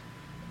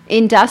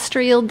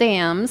industrial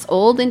dams,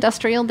 old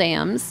industrial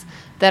dams,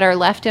 that are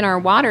left in our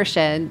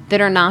watershed that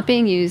are not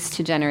being used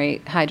to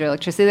generate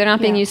hydroelectricity. They're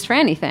not being used for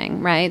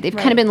anything, right? They've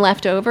kind of been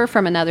left over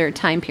from another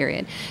time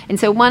period. And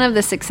so one of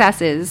the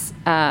successes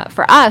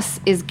for us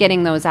is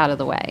getting those out of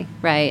the way,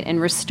 right?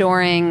 And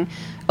restoring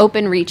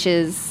open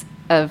reaches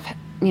of,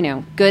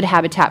 good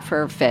habitat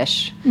for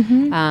fish,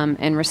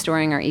 and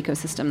restoring our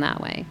ecosystem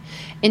that way.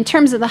 In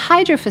terms of the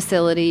hydro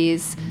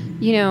facilities,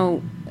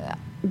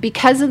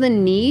 because of the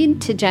need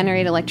to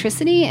generate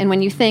electricity, and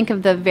when you think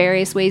of the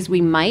various ways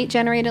we might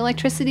generate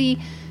electricity,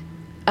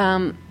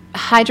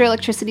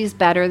 hydroelectricity is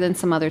better than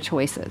some other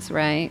choices,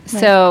 right?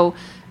 So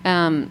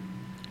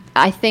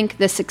I think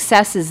the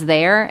successes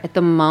there at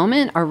the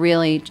moment are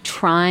really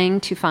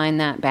trying to find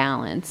that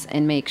balance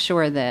and make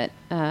sure that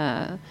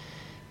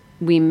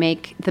we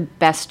make the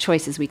best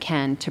choices we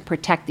can to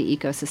protect the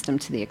ecosystem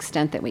to the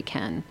extent that we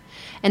can.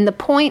 And the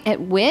point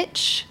at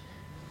which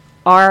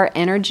our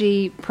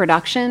energy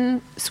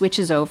production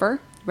switches over,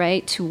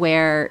 right, to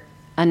where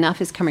enough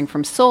is coming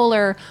from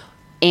solar,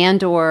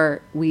 and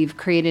or we've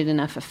created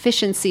enough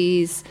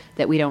efficiencies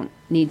that we don't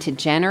need to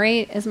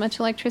generate as much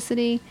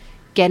electricity,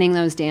 getting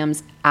those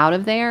dams out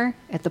of there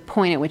at the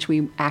point at which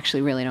we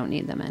actually really don't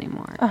need them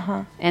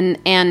anymore.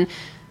 And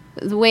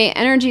the way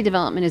energy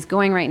development is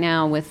going right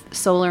now with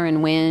solar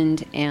and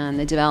wind and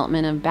the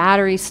development of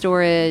battery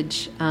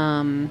storage,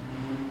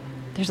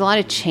 there's a lot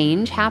of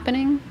change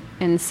happening.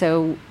 And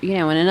so, in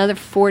another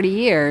 40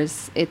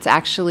 years, it's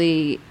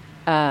actually,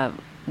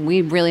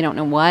 we really don't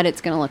know what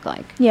it's going to look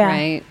like,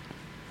 right?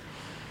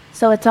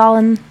 So it's all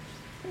in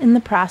the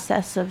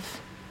process of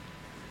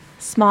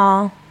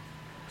small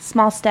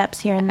steps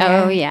here and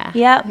there. Oh, yeah.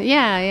 Yep.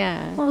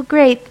 Yeah. Well,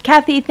 great.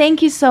 Kathy,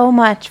 thank you so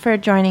much for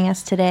joining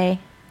us today.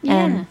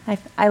 Yeah.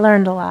 And I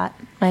learned a lot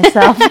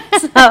myself.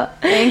 So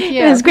Thank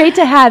you. It was great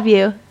to have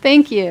you.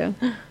 Thank you.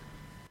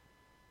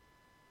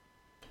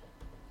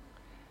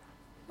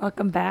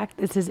 Welcome back.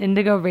 This is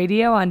Indigo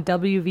Radio on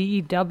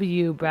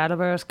WVEW,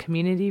 Brattleboro's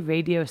community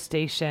radio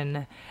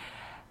station.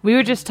 We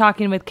were just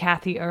talking with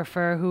Kathy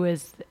Urfer, who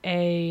is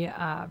a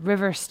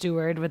river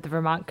steward with the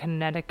Vermont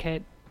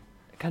Connecticut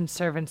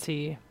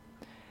Conservancy.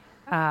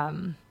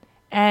 And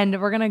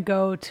we're going to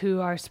go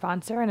to our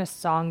sponsor in a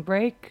song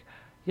break.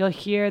 You'll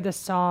hear the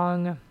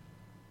song.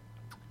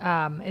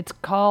 It's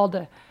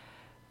called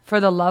For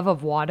the Love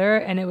of Water,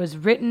 and it was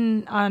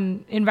written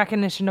in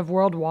recognition of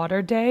World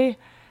Water Day.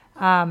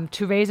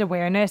 To raise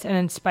awareness and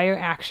inspire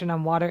action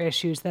on water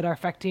issues that are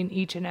affecting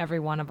each and every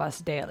one of us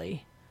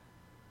daily.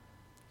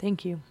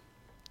 Thank you.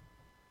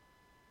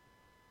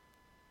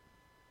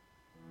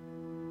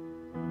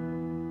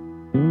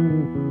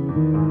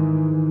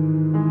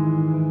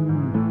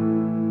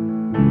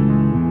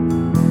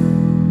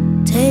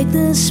 Take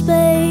the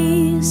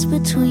space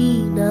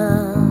between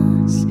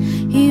us.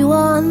 You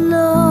are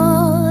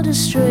not a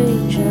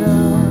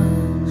stranger.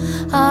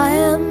 I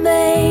am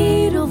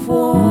made of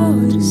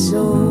water,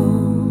 so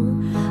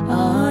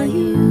are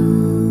you.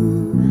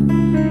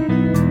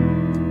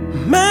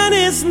 Man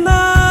is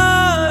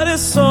not a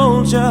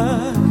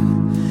soldier.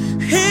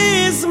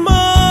 He is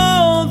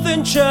more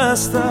than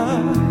just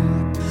a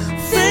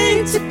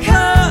thing to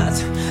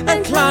cut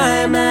and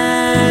climb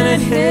and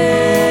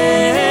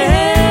hate.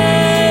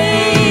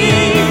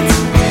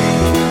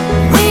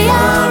 We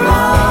are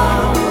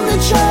all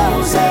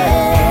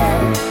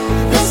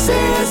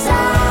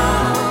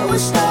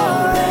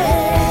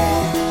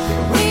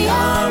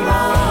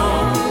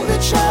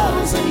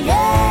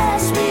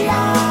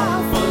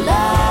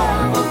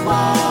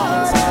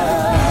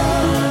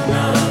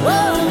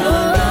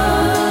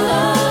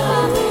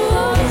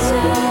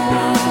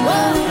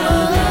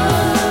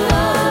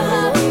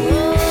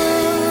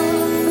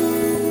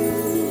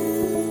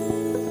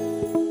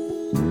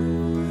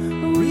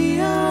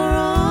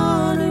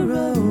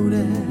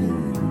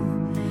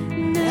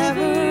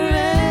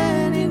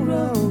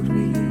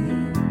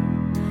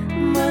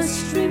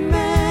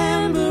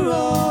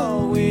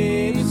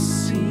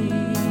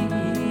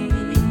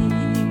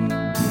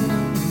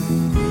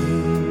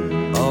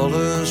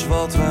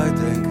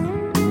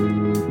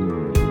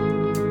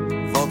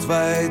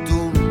wij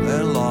doen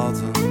en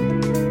laten.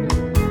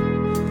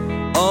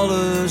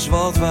 Alles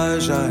wat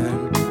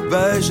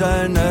wij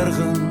zijn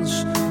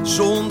nergens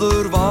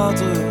zonder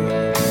water.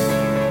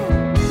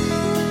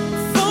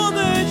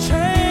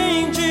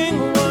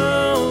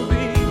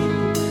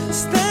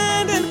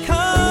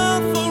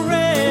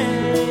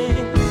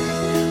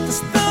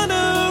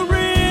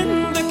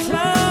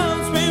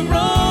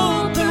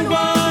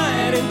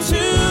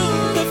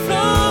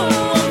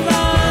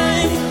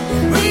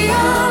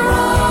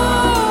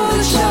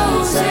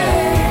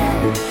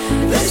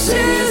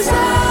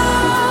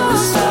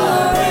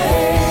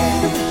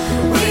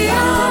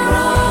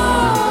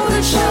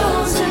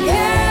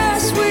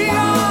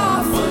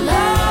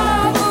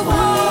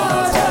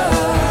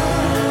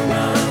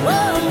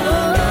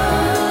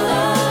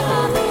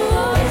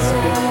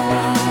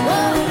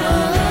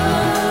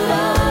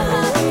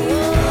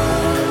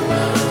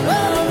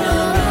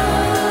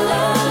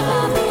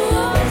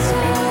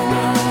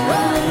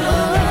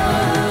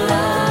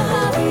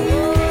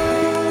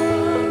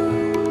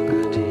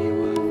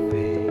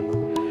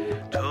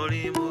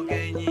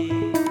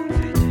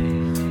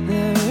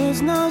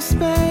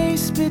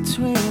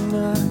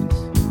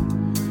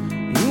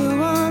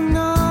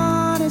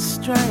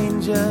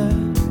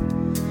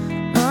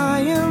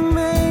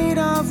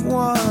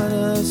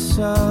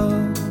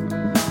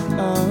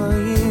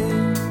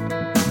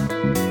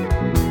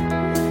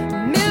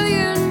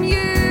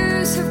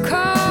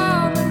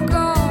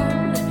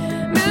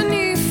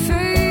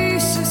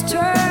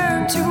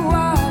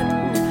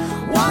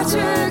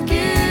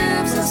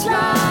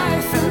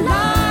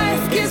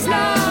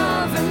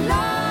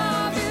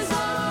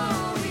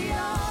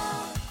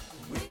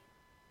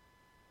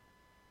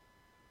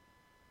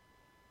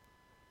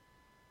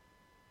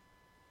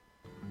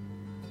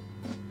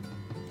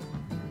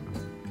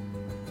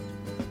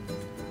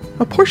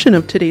 A portion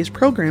of today's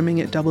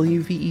programming at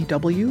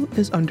WVEW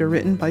is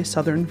underwritten by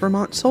Southern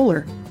Vermont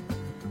Solar.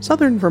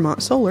 Southern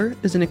Vermont Solar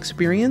is an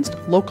experienced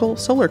local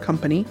solar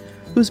company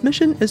whose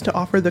mission is to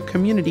offer the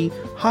community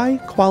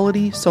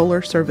high-quality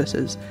solar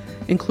services,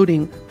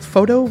 including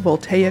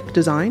photovoltaic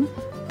design,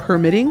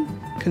 permitting,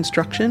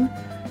 construction,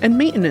 and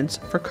maintenance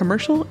for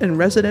commercial and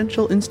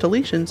residential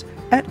installations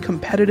at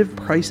competitive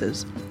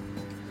prices.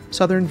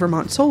 Southern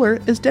Vermont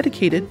Solar is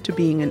dedicated to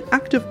being an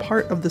active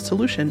part of the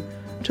solution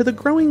to the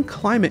growing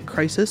climate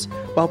crisis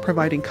while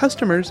providing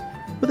customers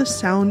with a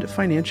sound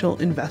financial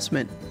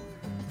investment.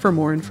 For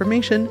more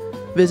information,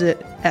 visit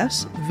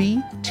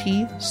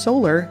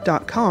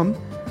svtsolar.com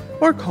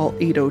or call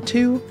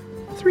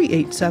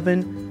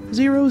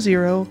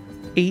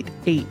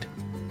 802-387-0088.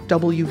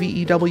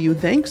 WVEW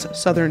thanks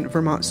Southern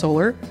Vermont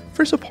Solar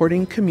for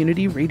supporting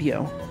community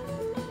radio.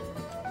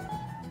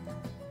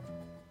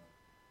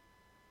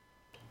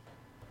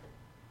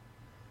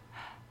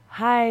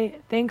 Hi,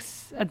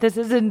 thanks. This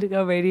is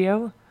Indigo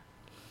Radio.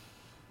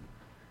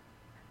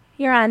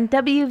 You're on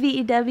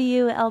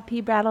WVEW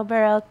LP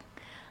Brattleboro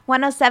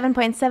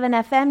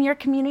 107.7 FM, your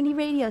community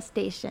radio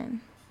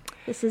station.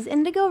 This is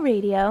Indigo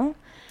Radio,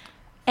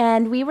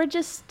 and we were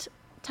just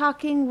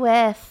talking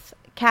with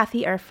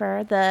Kathy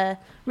Urfer, the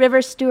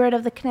river steward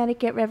of the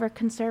Connecticut River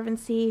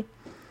Conservancy,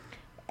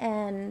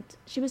 and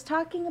she was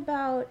talking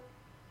about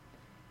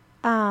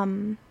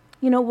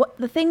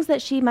the things that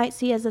she might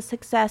see as a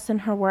success in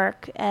her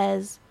work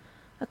as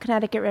a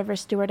Connecticut River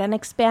steward, and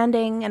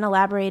expanding and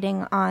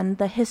elaborating on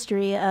the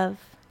history of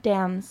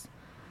dams.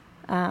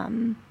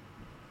 And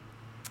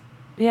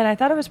I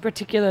thought it was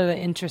particularly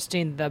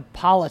interesting, the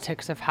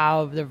politics of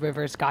how the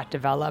rivers got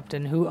developed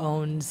and who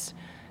owns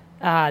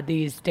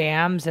these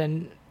dams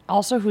and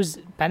also who's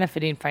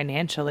benefiting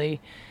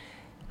financially.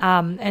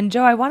 And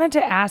Joe, I wanted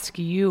to ask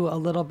you a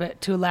little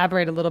bit, to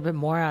elaborate a little bit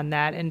more on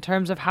that in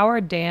terms of how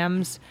are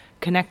dams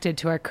connected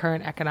to our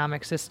current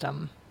economic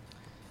system?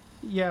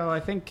 Yeah, well, I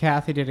think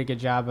Kathy did a good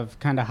job of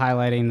kind of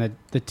highlighting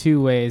the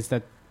two ways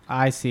that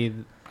I see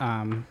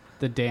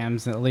the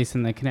dams, at least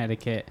in the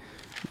Connecticut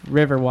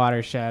River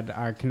watershed,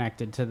 are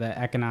connected to the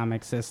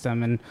economic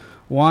system. And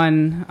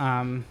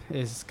one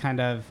is kind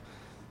of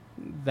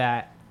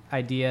that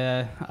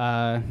idea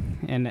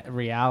and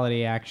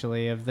reality,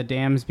 actually, of the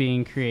dams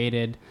being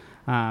created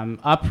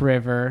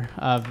upriver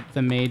of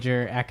the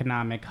major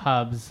economic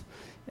hubs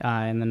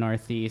in the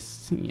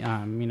Northeast.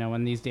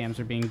 When these dams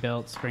were being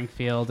built,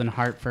 Springfield and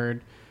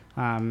Hartford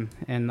and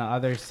the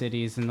other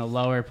cities in the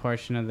lower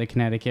portion of the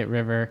Connecticut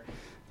River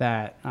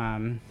that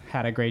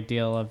had a great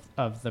deal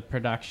of the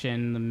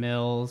production, the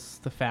mills,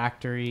 the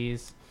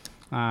factories.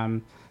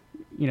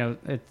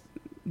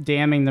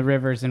 Damming the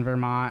rivers in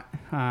Vermont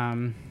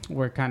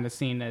were kind of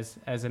seen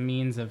as a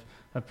means of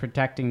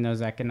protecting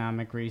those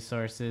economic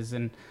resources.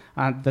 And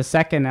the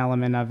second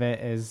element of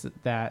it is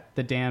that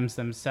the dams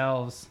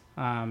themselves,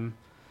 the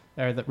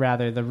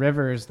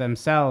rivers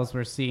themselves,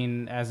 were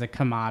seen as a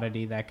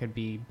commodity that could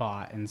be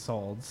bought and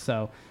sold.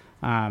 So,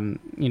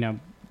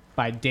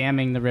 by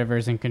damming the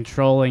rivers and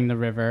controlling the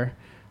river,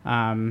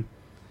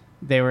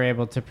 they were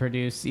able to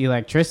produce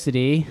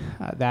electricity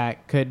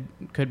that could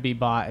be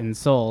bought and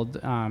sold.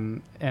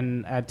 And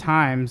at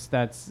times,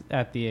 that's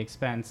at the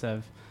expense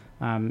of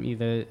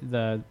either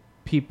the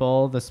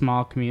people, the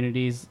small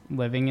communities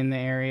living in the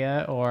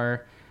area,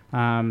 or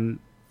the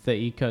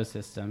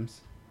ecosystems.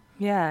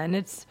 Yeah, and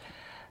it's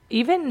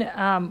even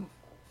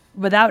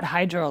without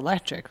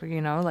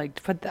hydroelectric, like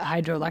to put the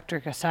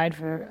hydroelectric aside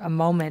for a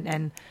moment.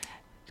 And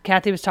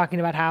Kathy was talking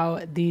about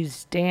how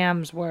these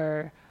dams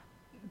were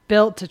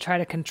built to try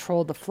to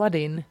control the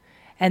flooding,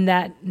 and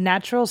that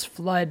rivers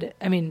flood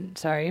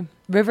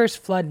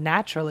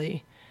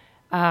naturally.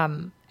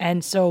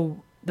 And so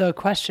the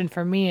question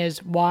for me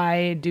is,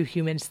 why do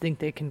humans think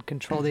they can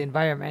control the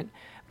environment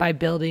by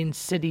building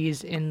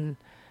cities in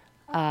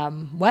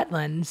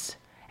wetlands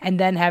and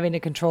then having to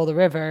control the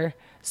river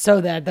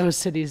so that those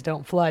cities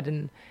don't flood?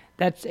 And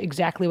that's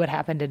exactly what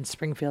happened in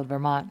Springfield,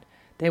 Vermont.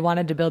 They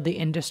wanted to build the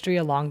industry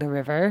along the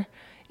river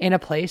in a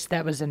place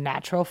that was a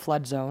natural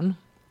flood zone.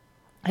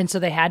 And so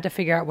they had to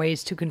figure out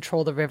ways to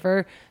control the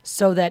river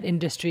so that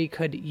industry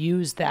could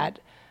use that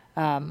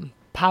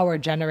power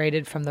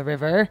generated from the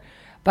river,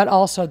 but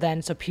also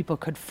then so people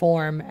could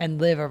form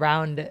and live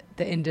around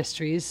the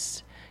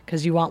industries,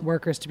 because you want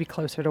workers to be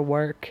closer to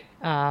work,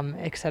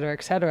 et cetera,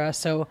 et cetera.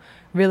 So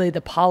really the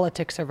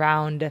politics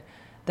around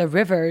the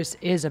rivers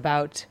is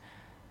about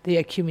the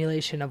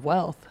accumulation of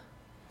wealth.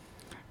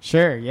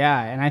 Sure,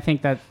 yeah. And I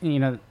think that,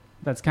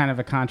 that's kind of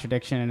a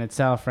contradiction in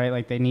itself, right?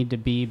 Like, they need to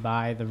be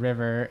by the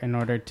river in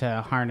order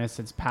to harness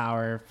its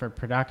power for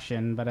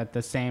production, but at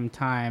the same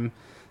time,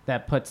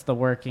 that puts the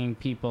working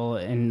people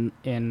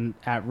in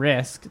at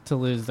risk to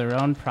lose their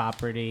own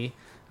property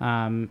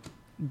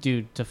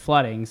due to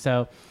flooding.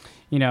 So,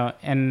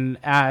 and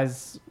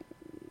as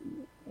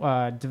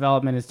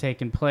development has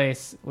taken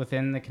place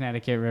within the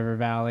Connecticut River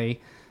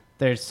Valley,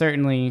 there's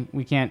certainly,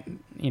 we can't,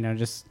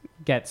 just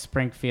get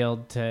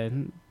Springfield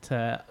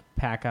to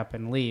pack up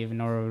and leave,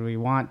 nor would we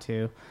want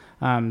to.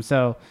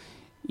 So,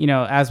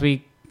 as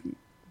we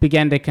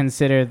begin to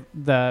consider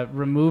the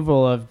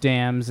removal of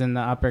dams in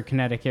the upper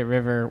Connecticut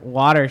River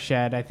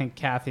watershed, I think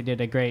Kathy did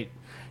a great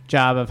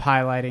job of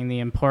highlighting the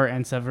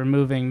importance of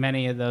removing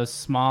many of those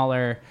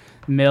smaller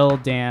mill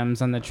dams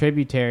on the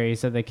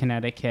tributaries of the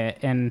Connecticut.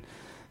 And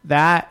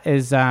that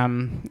is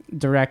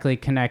directly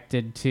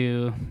connected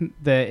to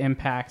the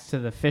impacts to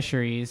the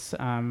fisheries.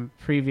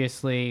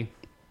 Previously,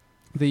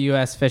 the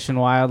U.S. Fish and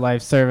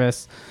Wildlife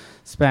Service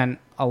spent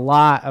a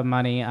lot of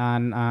money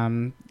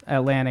on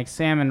Atlantic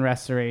salmon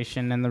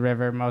restoration in the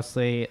river,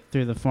 mostly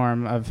through the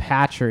form of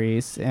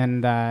hatcheries.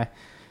 And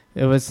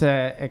it was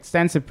an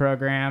extensive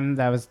program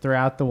that was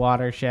throughout the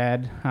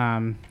watershed.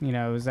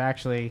 It was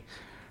actually,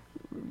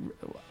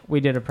 we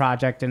did a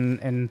project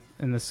in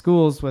the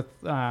schools with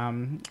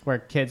where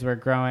kids were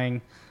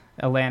growing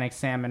Atlantic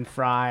salmon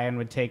fry and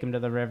would take them to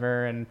the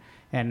river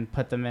and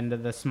put them into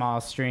the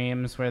small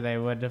streams where they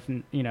would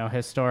have,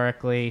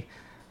 historically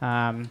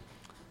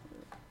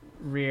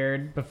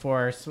reared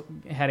before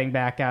heading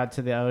back out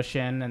to the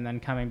ocean and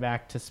then coming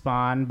back to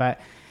spawn. But,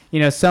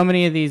 so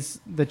many of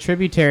the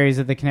tributaries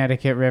of the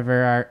Connecticut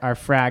River are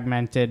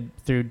fragmented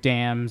through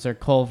dams or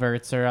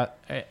culverts or,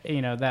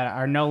 that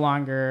are no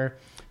longer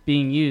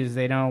being used.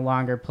 They no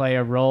longer play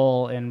a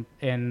role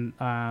in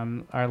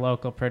our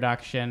local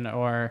production,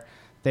 or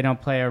they don't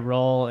play a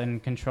role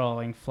in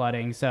controlling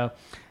flooding. So,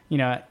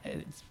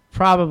 it's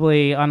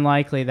probably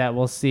unlikely that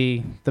we'll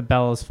see the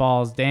Bellows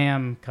Falls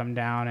Dam come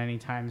down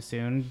anytime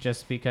soon,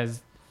 just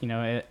because,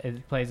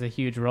 it plays a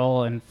huge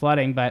role in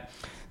flooding. But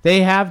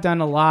they have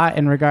done a lot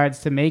in regards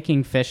to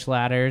making fish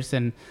ladders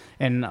and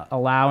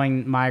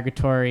allowing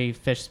migratory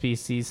fish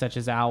species such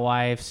as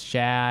alewives,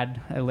 shad,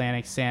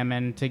 Atlantic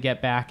salmon to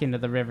get back into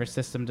the river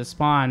system to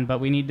spawn. But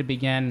we need to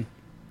begin,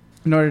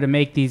 in order to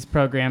make these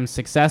programs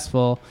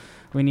successful,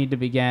 we need to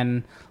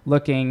begin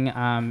looking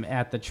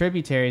at the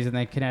tributaries in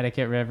the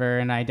Connecticut River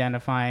and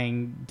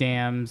identifying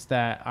dams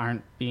that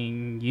aren't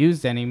being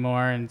used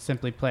anymore and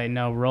simply play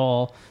no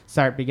role,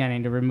 start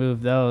beginning to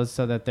remove those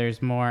so that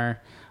there's more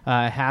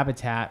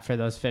habitat for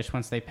those fish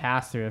once they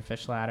pass through a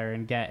fish ladder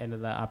and get into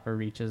the upper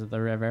reaches of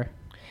the river.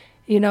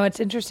 It's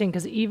interesting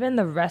because even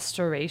the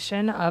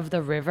restoration of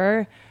the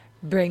river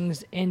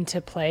brings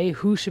into play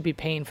who should be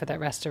paying for that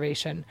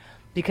restoration,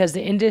 because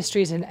the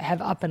industries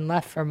have up and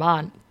left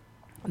Vermont.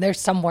 They're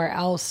somewhere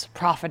else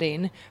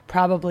profiting,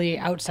 probably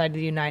outside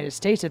the United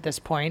States at this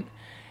point.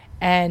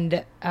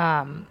 And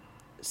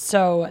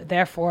so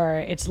therefore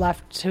it's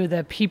left to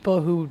the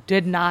people who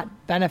did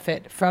not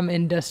benefit from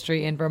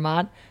industry in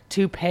Vermont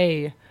to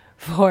pay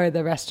for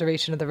the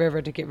restoration of the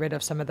river to get rid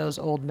of some of those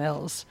old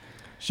mills.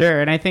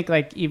 Sure. And I think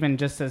even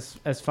just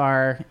as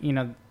far,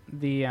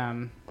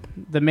 the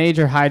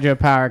major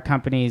hydropower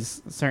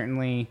companies,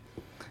 certainly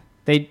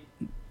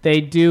they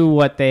do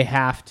what they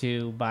have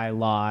to by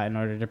law in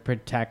order to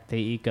protect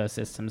the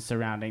ecosystem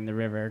surrounding the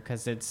river,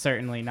 because it's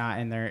certainly not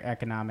in their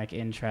economic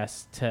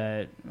interest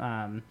to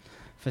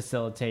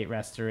facilitate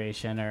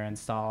restoration or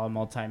install a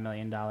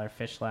multi-million-dollar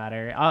fish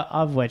ladder,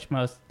 of which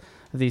most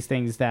of these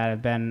things that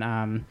have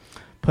been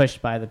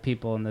pushed by the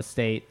people in the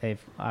state,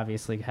 they've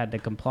obviously had to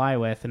comply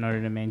with in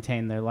order to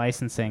maintain their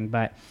licensing.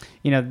 But,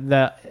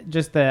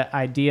 the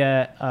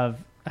idea of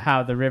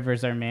how the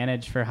rivers are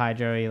managed for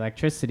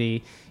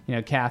hydroelectricity,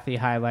 Kathy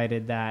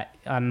highlighted that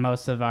on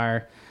most of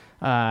our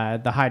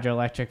the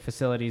hydroelectric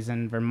facilities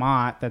in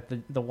Vermont, that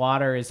the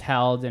water is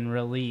held and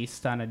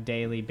released on a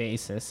daily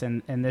basis,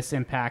 and this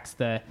impacts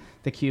the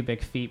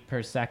cubic feet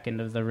per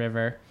second of the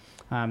river,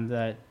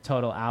 the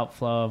total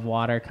outflow of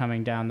water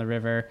coming down the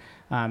river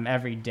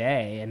every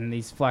day, and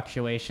these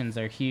fluctuations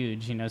are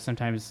huge.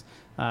 Sometimes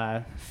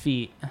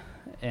feet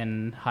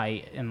in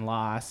height and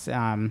loss.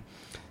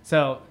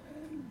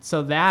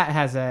 So that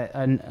has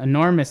an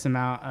enormous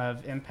amount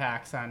of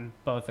impacts on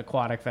both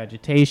aquatic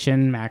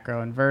vegetation,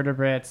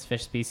 macroinvertebrates,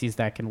 fish species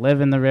that can live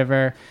in the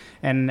river,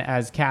 and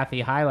as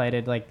Kathy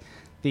highlighted, like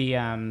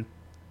the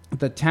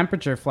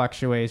temperature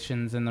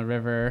fluctuations in the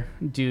river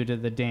due to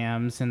the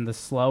dams and the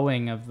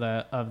slowing of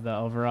the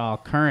overall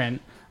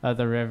current of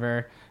the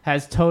river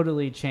has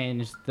totally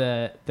changed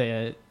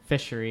the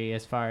fishery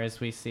as far as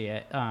we see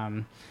it.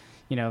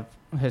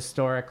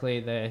 Historically,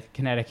 the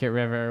Connecticut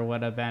River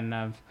would have been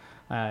of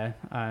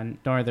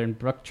northern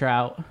brook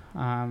trout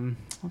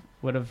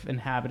would have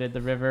inhabited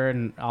the river,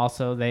 and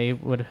also they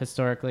would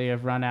historically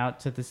have run out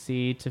to the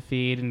sea to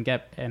feed and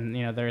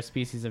they're a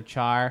species of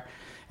char.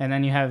 And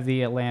then you have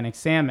the Atlantic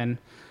salmon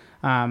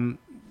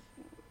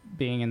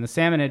being in the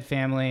salmonid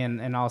family,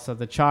 and also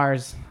the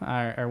chars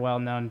are well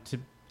known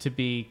to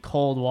be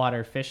cold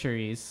water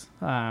fisheries.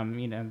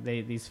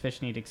 These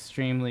fish need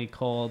extremely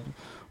cold,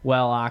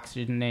 well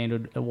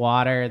oxygenated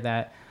water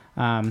that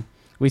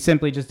we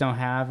simply just don't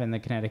have in the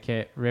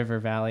Connecticut River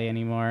Valley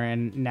anymore.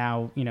 And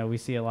now, we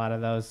see a lot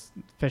of those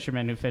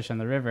fishermen who fish on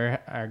the river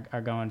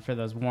are going for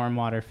those warm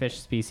water fish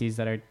species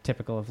that are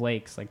typical of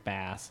lakes, like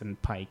bass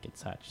and pike and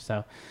such.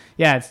 So,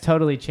 yeah, it's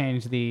totally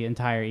changed the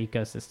entire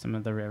ecosystem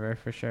of the river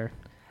for sure.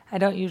 I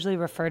don't usually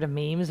refer to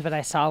memes, but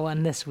I saw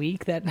one this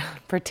week that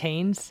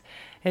pertains.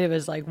 And it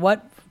was like,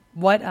 what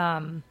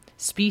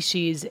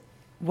species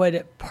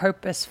would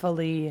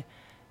purposefully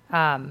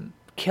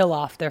kill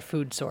off their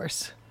food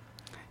source?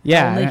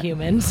 Yeah. Only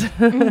humans.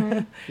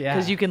 Yeah.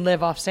 Because you can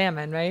live off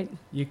salmon, right?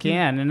 You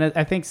can. And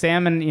I think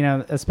salmon,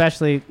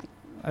 especially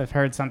I've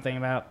heard something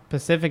about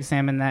Pacific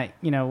salmon that,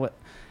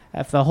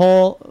 as the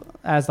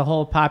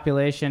whole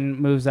population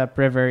moves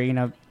upriver,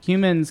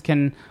 humans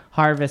can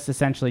harvest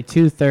essentially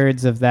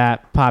 2/3 of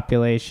that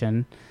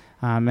population.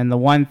 And the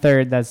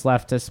 1/3 that's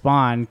left to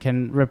spawn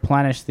can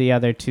replenish the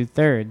other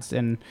 2/3.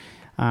 And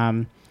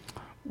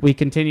we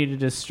continue to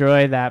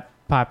destroy that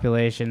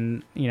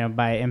population,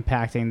 by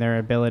impacting their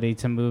ability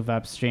to move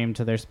upstream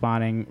to their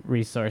spawning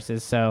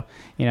resources. So,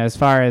 as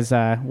far as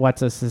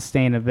what's a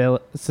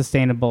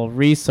sustainable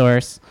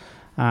resource,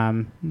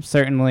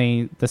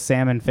 certainly the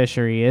salmon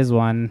fishery is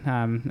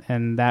one,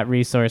 and that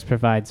resource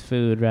provides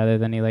food rather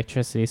than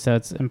electricity. So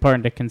it's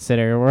important to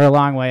consider. We're a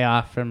long way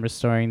off from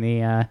restoring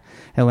the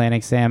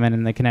Atlantic salmon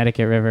in the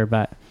Connecticut River,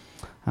 but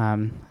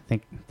I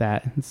think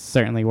that it's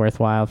certainly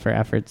worthwhile for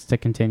efforts to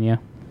continue.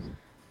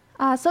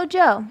 So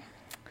Joe,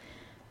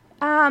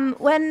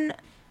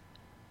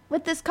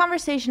 with this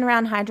conversation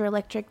around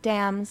hydroelectric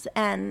dams,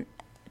 and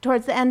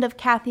towards the end of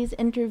Kathy's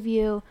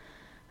interview,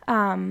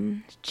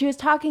 she was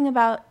talking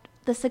about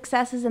the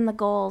successes and the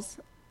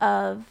goals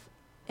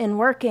in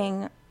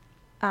working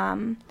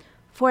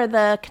for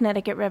the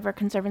Connecticut River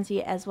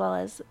Conservancy, as well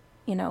as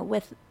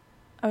with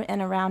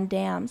and around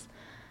dams.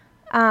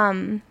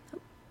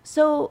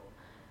 So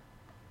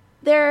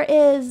there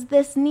is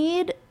this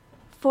need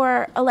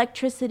for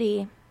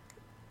electricity,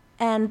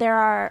 and there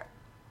are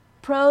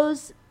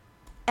pros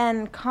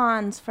and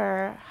cons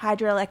for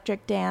hydroelectric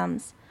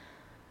dams.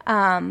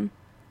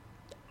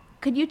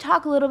 Could you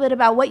talk a little bit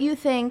about what you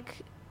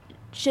think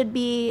should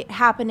be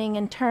happening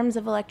in terms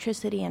of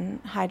electricity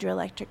and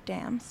hydroelectric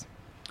dams?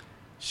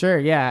 Sure,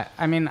 yeah.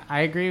 I mean,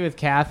 I agree with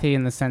Kathy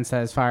in the sense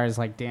that as far as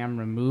like dam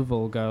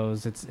removal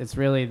goes, it's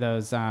really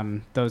those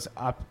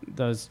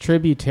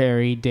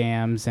tributary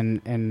dams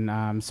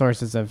and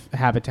sources of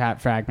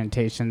habitat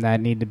fragmentation that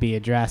need to be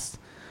addressed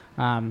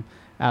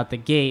out the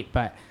gate.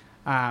 But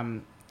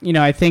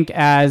I think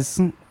as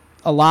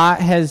a lot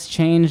has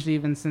changed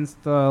even since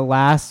the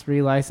last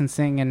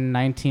relicensing in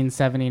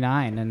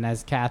 1979. And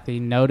as Kathy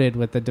noted,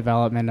 with the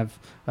development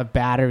of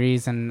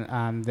batteries and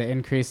the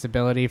increased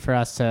ability for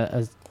us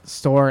to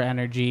store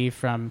energy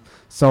from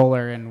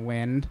solar and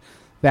wind,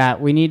 that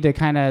we need to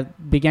kind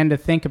of begin to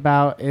think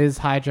about, is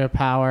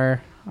hydropower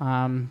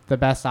the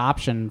best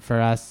option for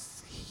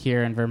us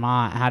here in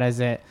Vermont?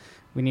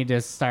 We need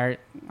to start,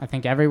 I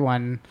think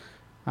everyone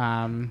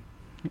in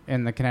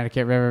the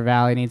Connecticut River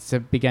Valley needs to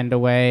begin to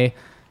weigh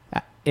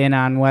in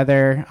on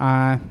whether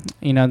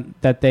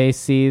that they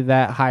see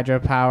that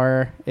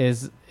hydropower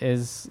is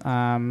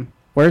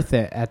worth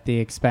it at the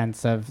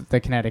expense of the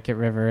Connecticut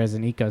River as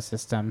an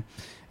ecosystem.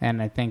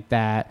 And I think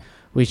that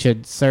we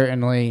should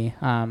certainly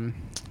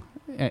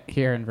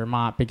here in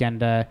Vermont begin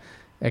to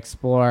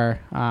explore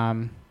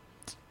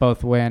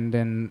both wind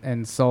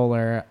and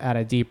solar at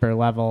a deeper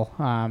level,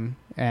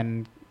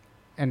 and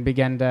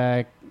begin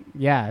to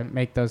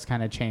make those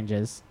kind of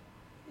changes.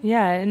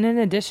 Yeah, and in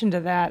addition to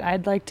that,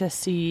 I'd like to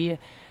see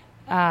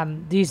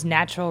these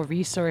natural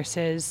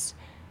resources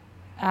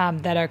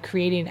that are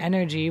creating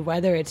energy,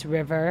 whether it's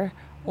river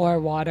or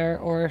water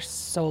or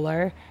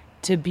solar,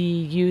 to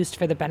be used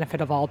for the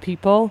benefit of all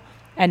people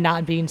and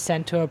not being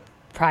sent to a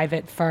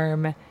private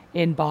firm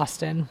in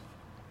Boston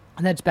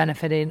that's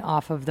benefiting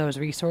off of those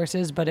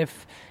resources. But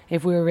if we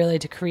were really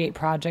to create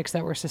projects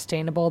that were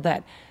sustainable,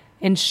 that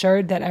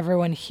ensured that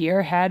everyone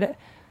here had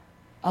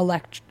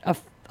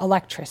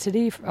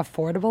electricity,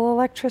 affordable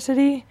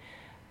electricity,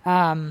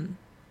 and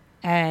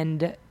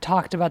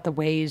talked about the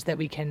ways that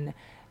we can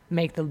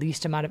make the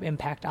least amount of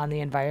impact on the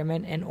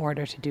environment in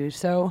order to do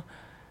so,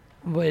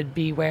 would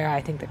be where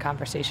I think the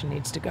conversation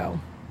needs to go.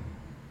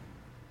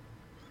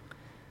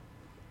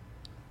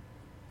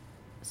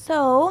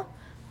 So,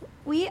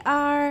 we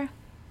are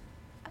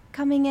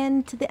coming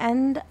in to the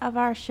end of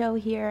our show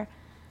here,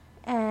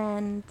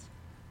 and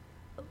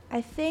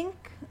I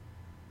think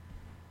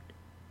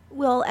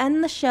we'll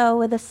end the show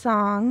with a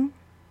song.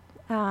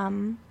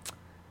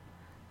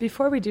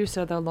 Before we do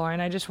so, though, Lauren,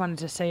 I just wanted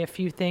to say a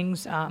few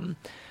things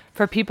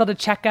for people to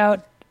check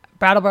out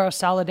Brattleboro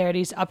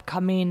Solidarity's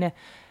upcoming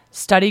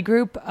study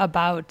group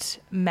about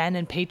men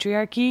and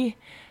patriarchy.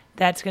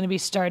 That's going to be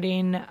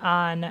starting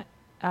on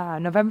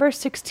November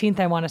 16th,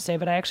 I want to say,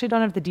 but I actually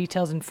don't have the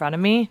details in front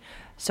of me.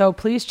 So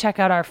please check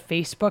out our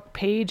Facebook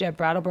page at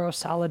Brattleboro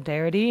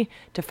Solidarity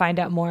to find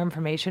out more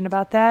information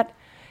about that.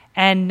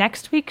 And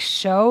next week's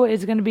show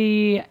is going to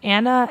be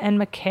Anna and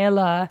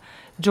Michaela,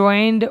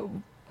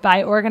 joined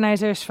by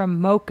organizers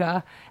from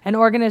MOCA, an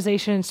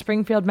organization in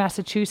Springfield,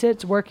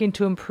 Massachusetts, working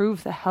to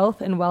improve the health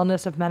and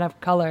wellness of men of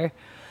color.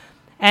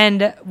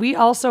 And we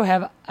also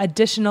have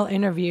additional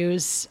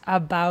interviews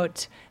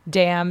about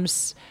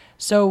dams.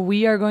 So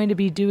we are going to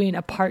be doing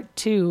a part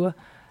 2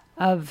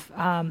 of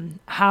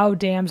how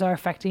dams are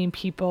affecting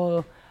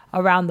people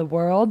around the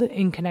world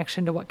in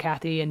connection to what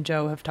Kathy and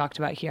Joe have talked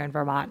about here in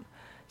Vermont.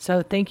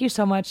 So thank you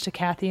so much to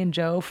Kathy and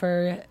Joe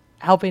for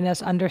helping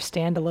us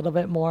understand a little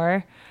bit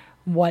more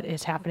what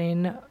is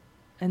happening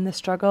in the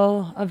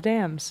struggle of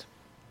dams.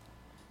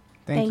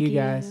 Thank you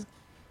guys.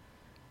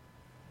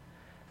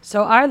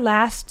 So our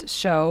last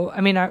show,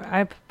 I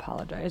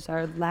apologize,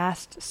 our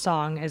last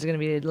song is going to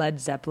be Led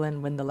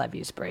Zeppelin, When the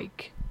Levees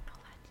Break.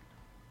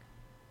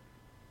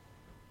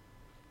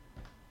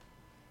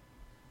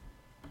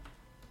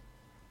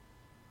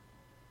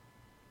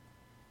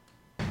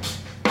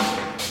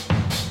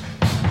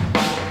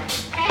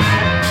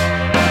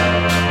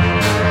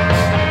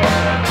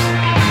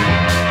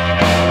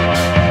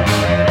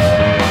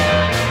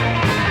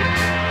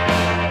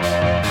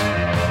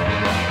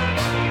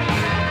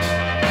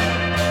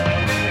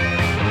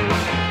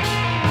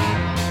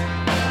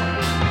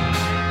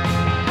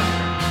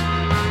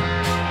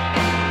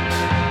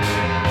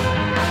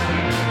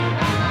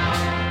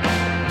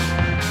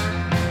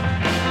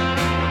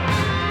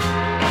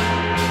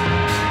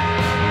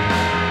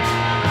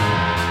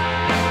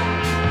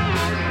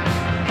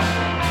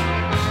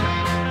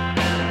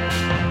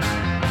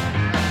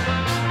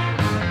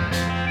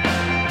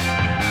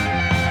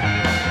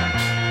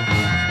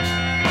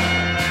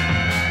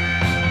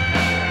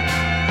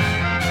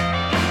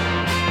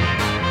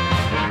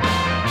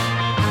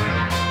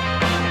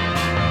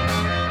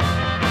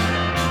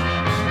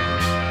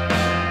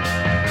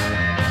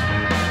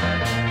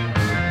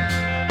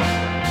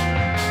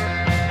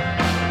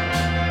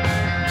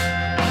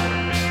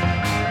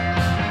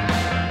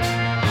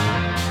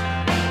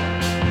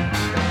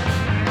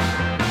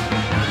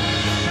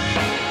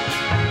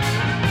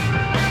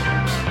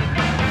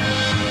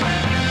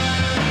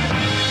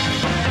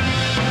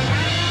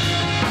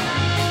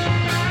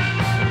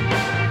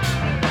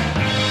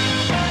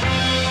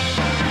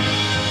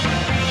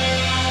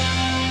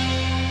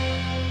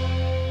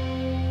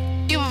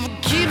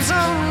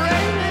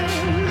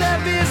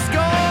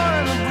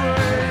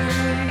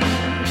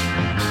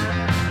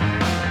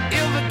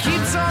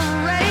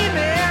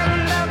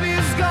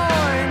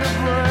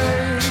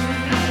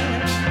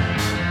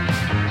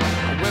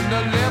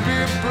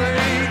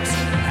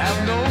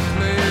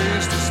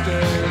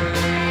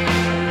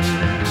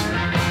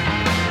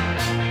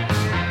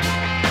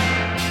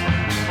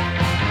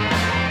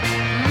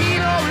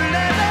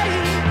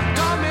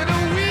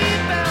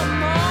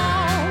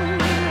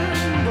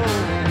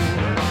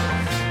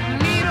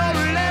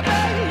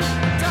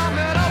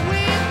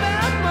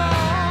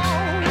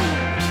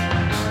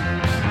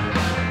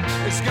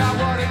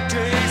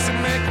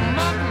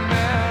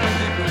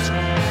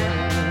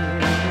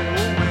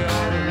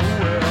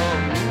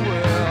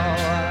 Well,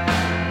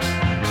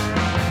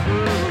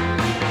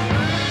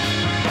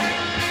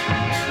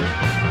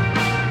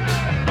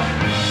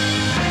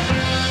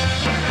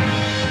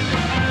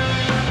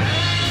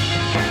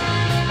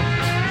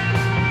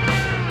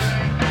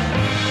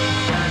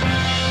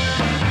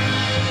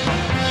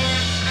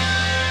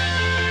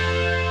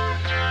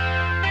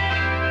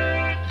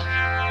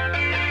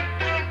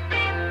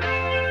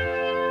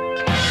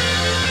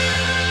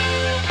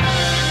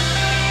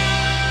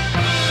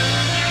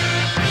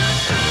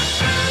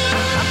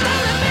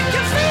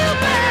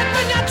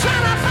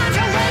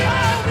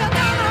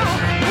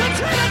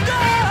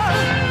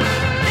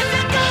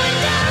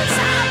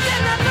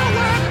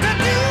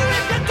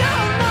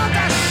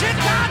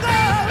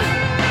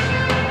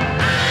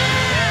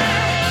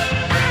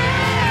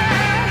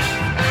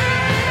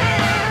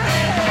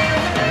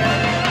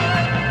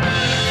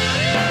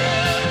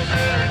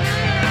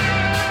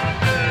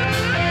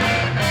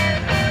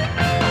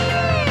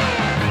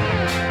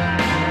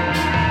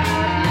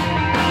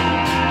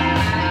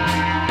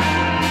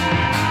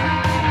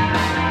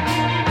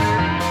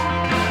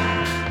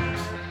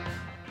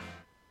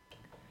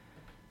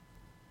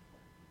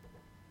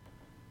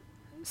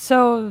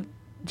 So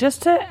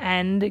just to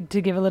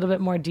give a little bit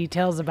more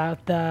details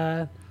about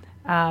the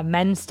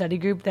men's study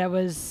group that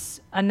was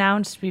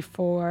announced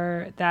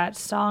before that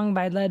song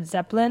by Led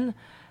Zeppelin,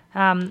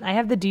 I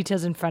have the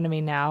details in front of me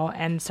now.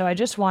 And so I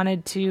just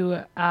wanted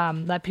to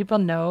let people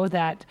know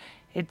that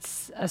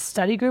it's a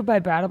study group by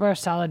Brattleboro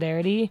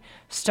Solidarity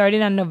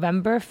starting on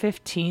November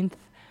 15th.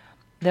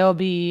 There will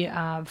be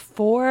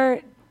 4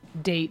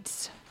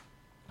 dates,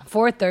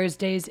 4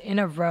 Thursdays in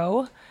a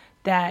row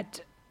that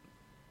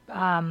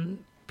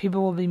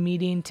people will be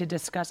meeting to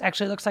discuss.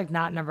 Actually, it looks like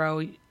not in a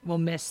row. We'll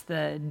miss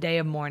the day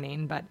of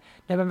mourning, but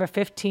November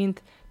 15th,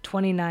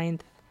 29th,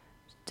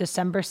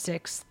 December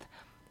 6th,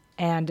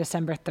 and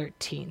December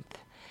 13th.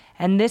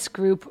 And this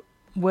group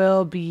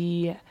will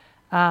be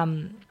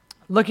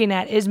looking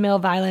at, is male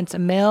violence a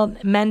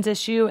men's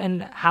issue,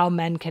 and how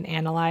men can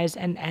analyze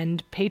and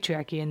end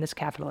patriarchy in this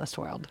capitalist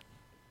world.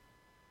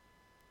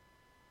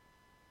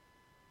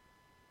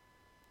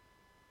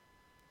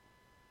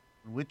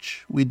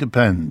 Which we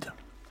depend.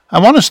 I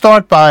want to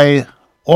start by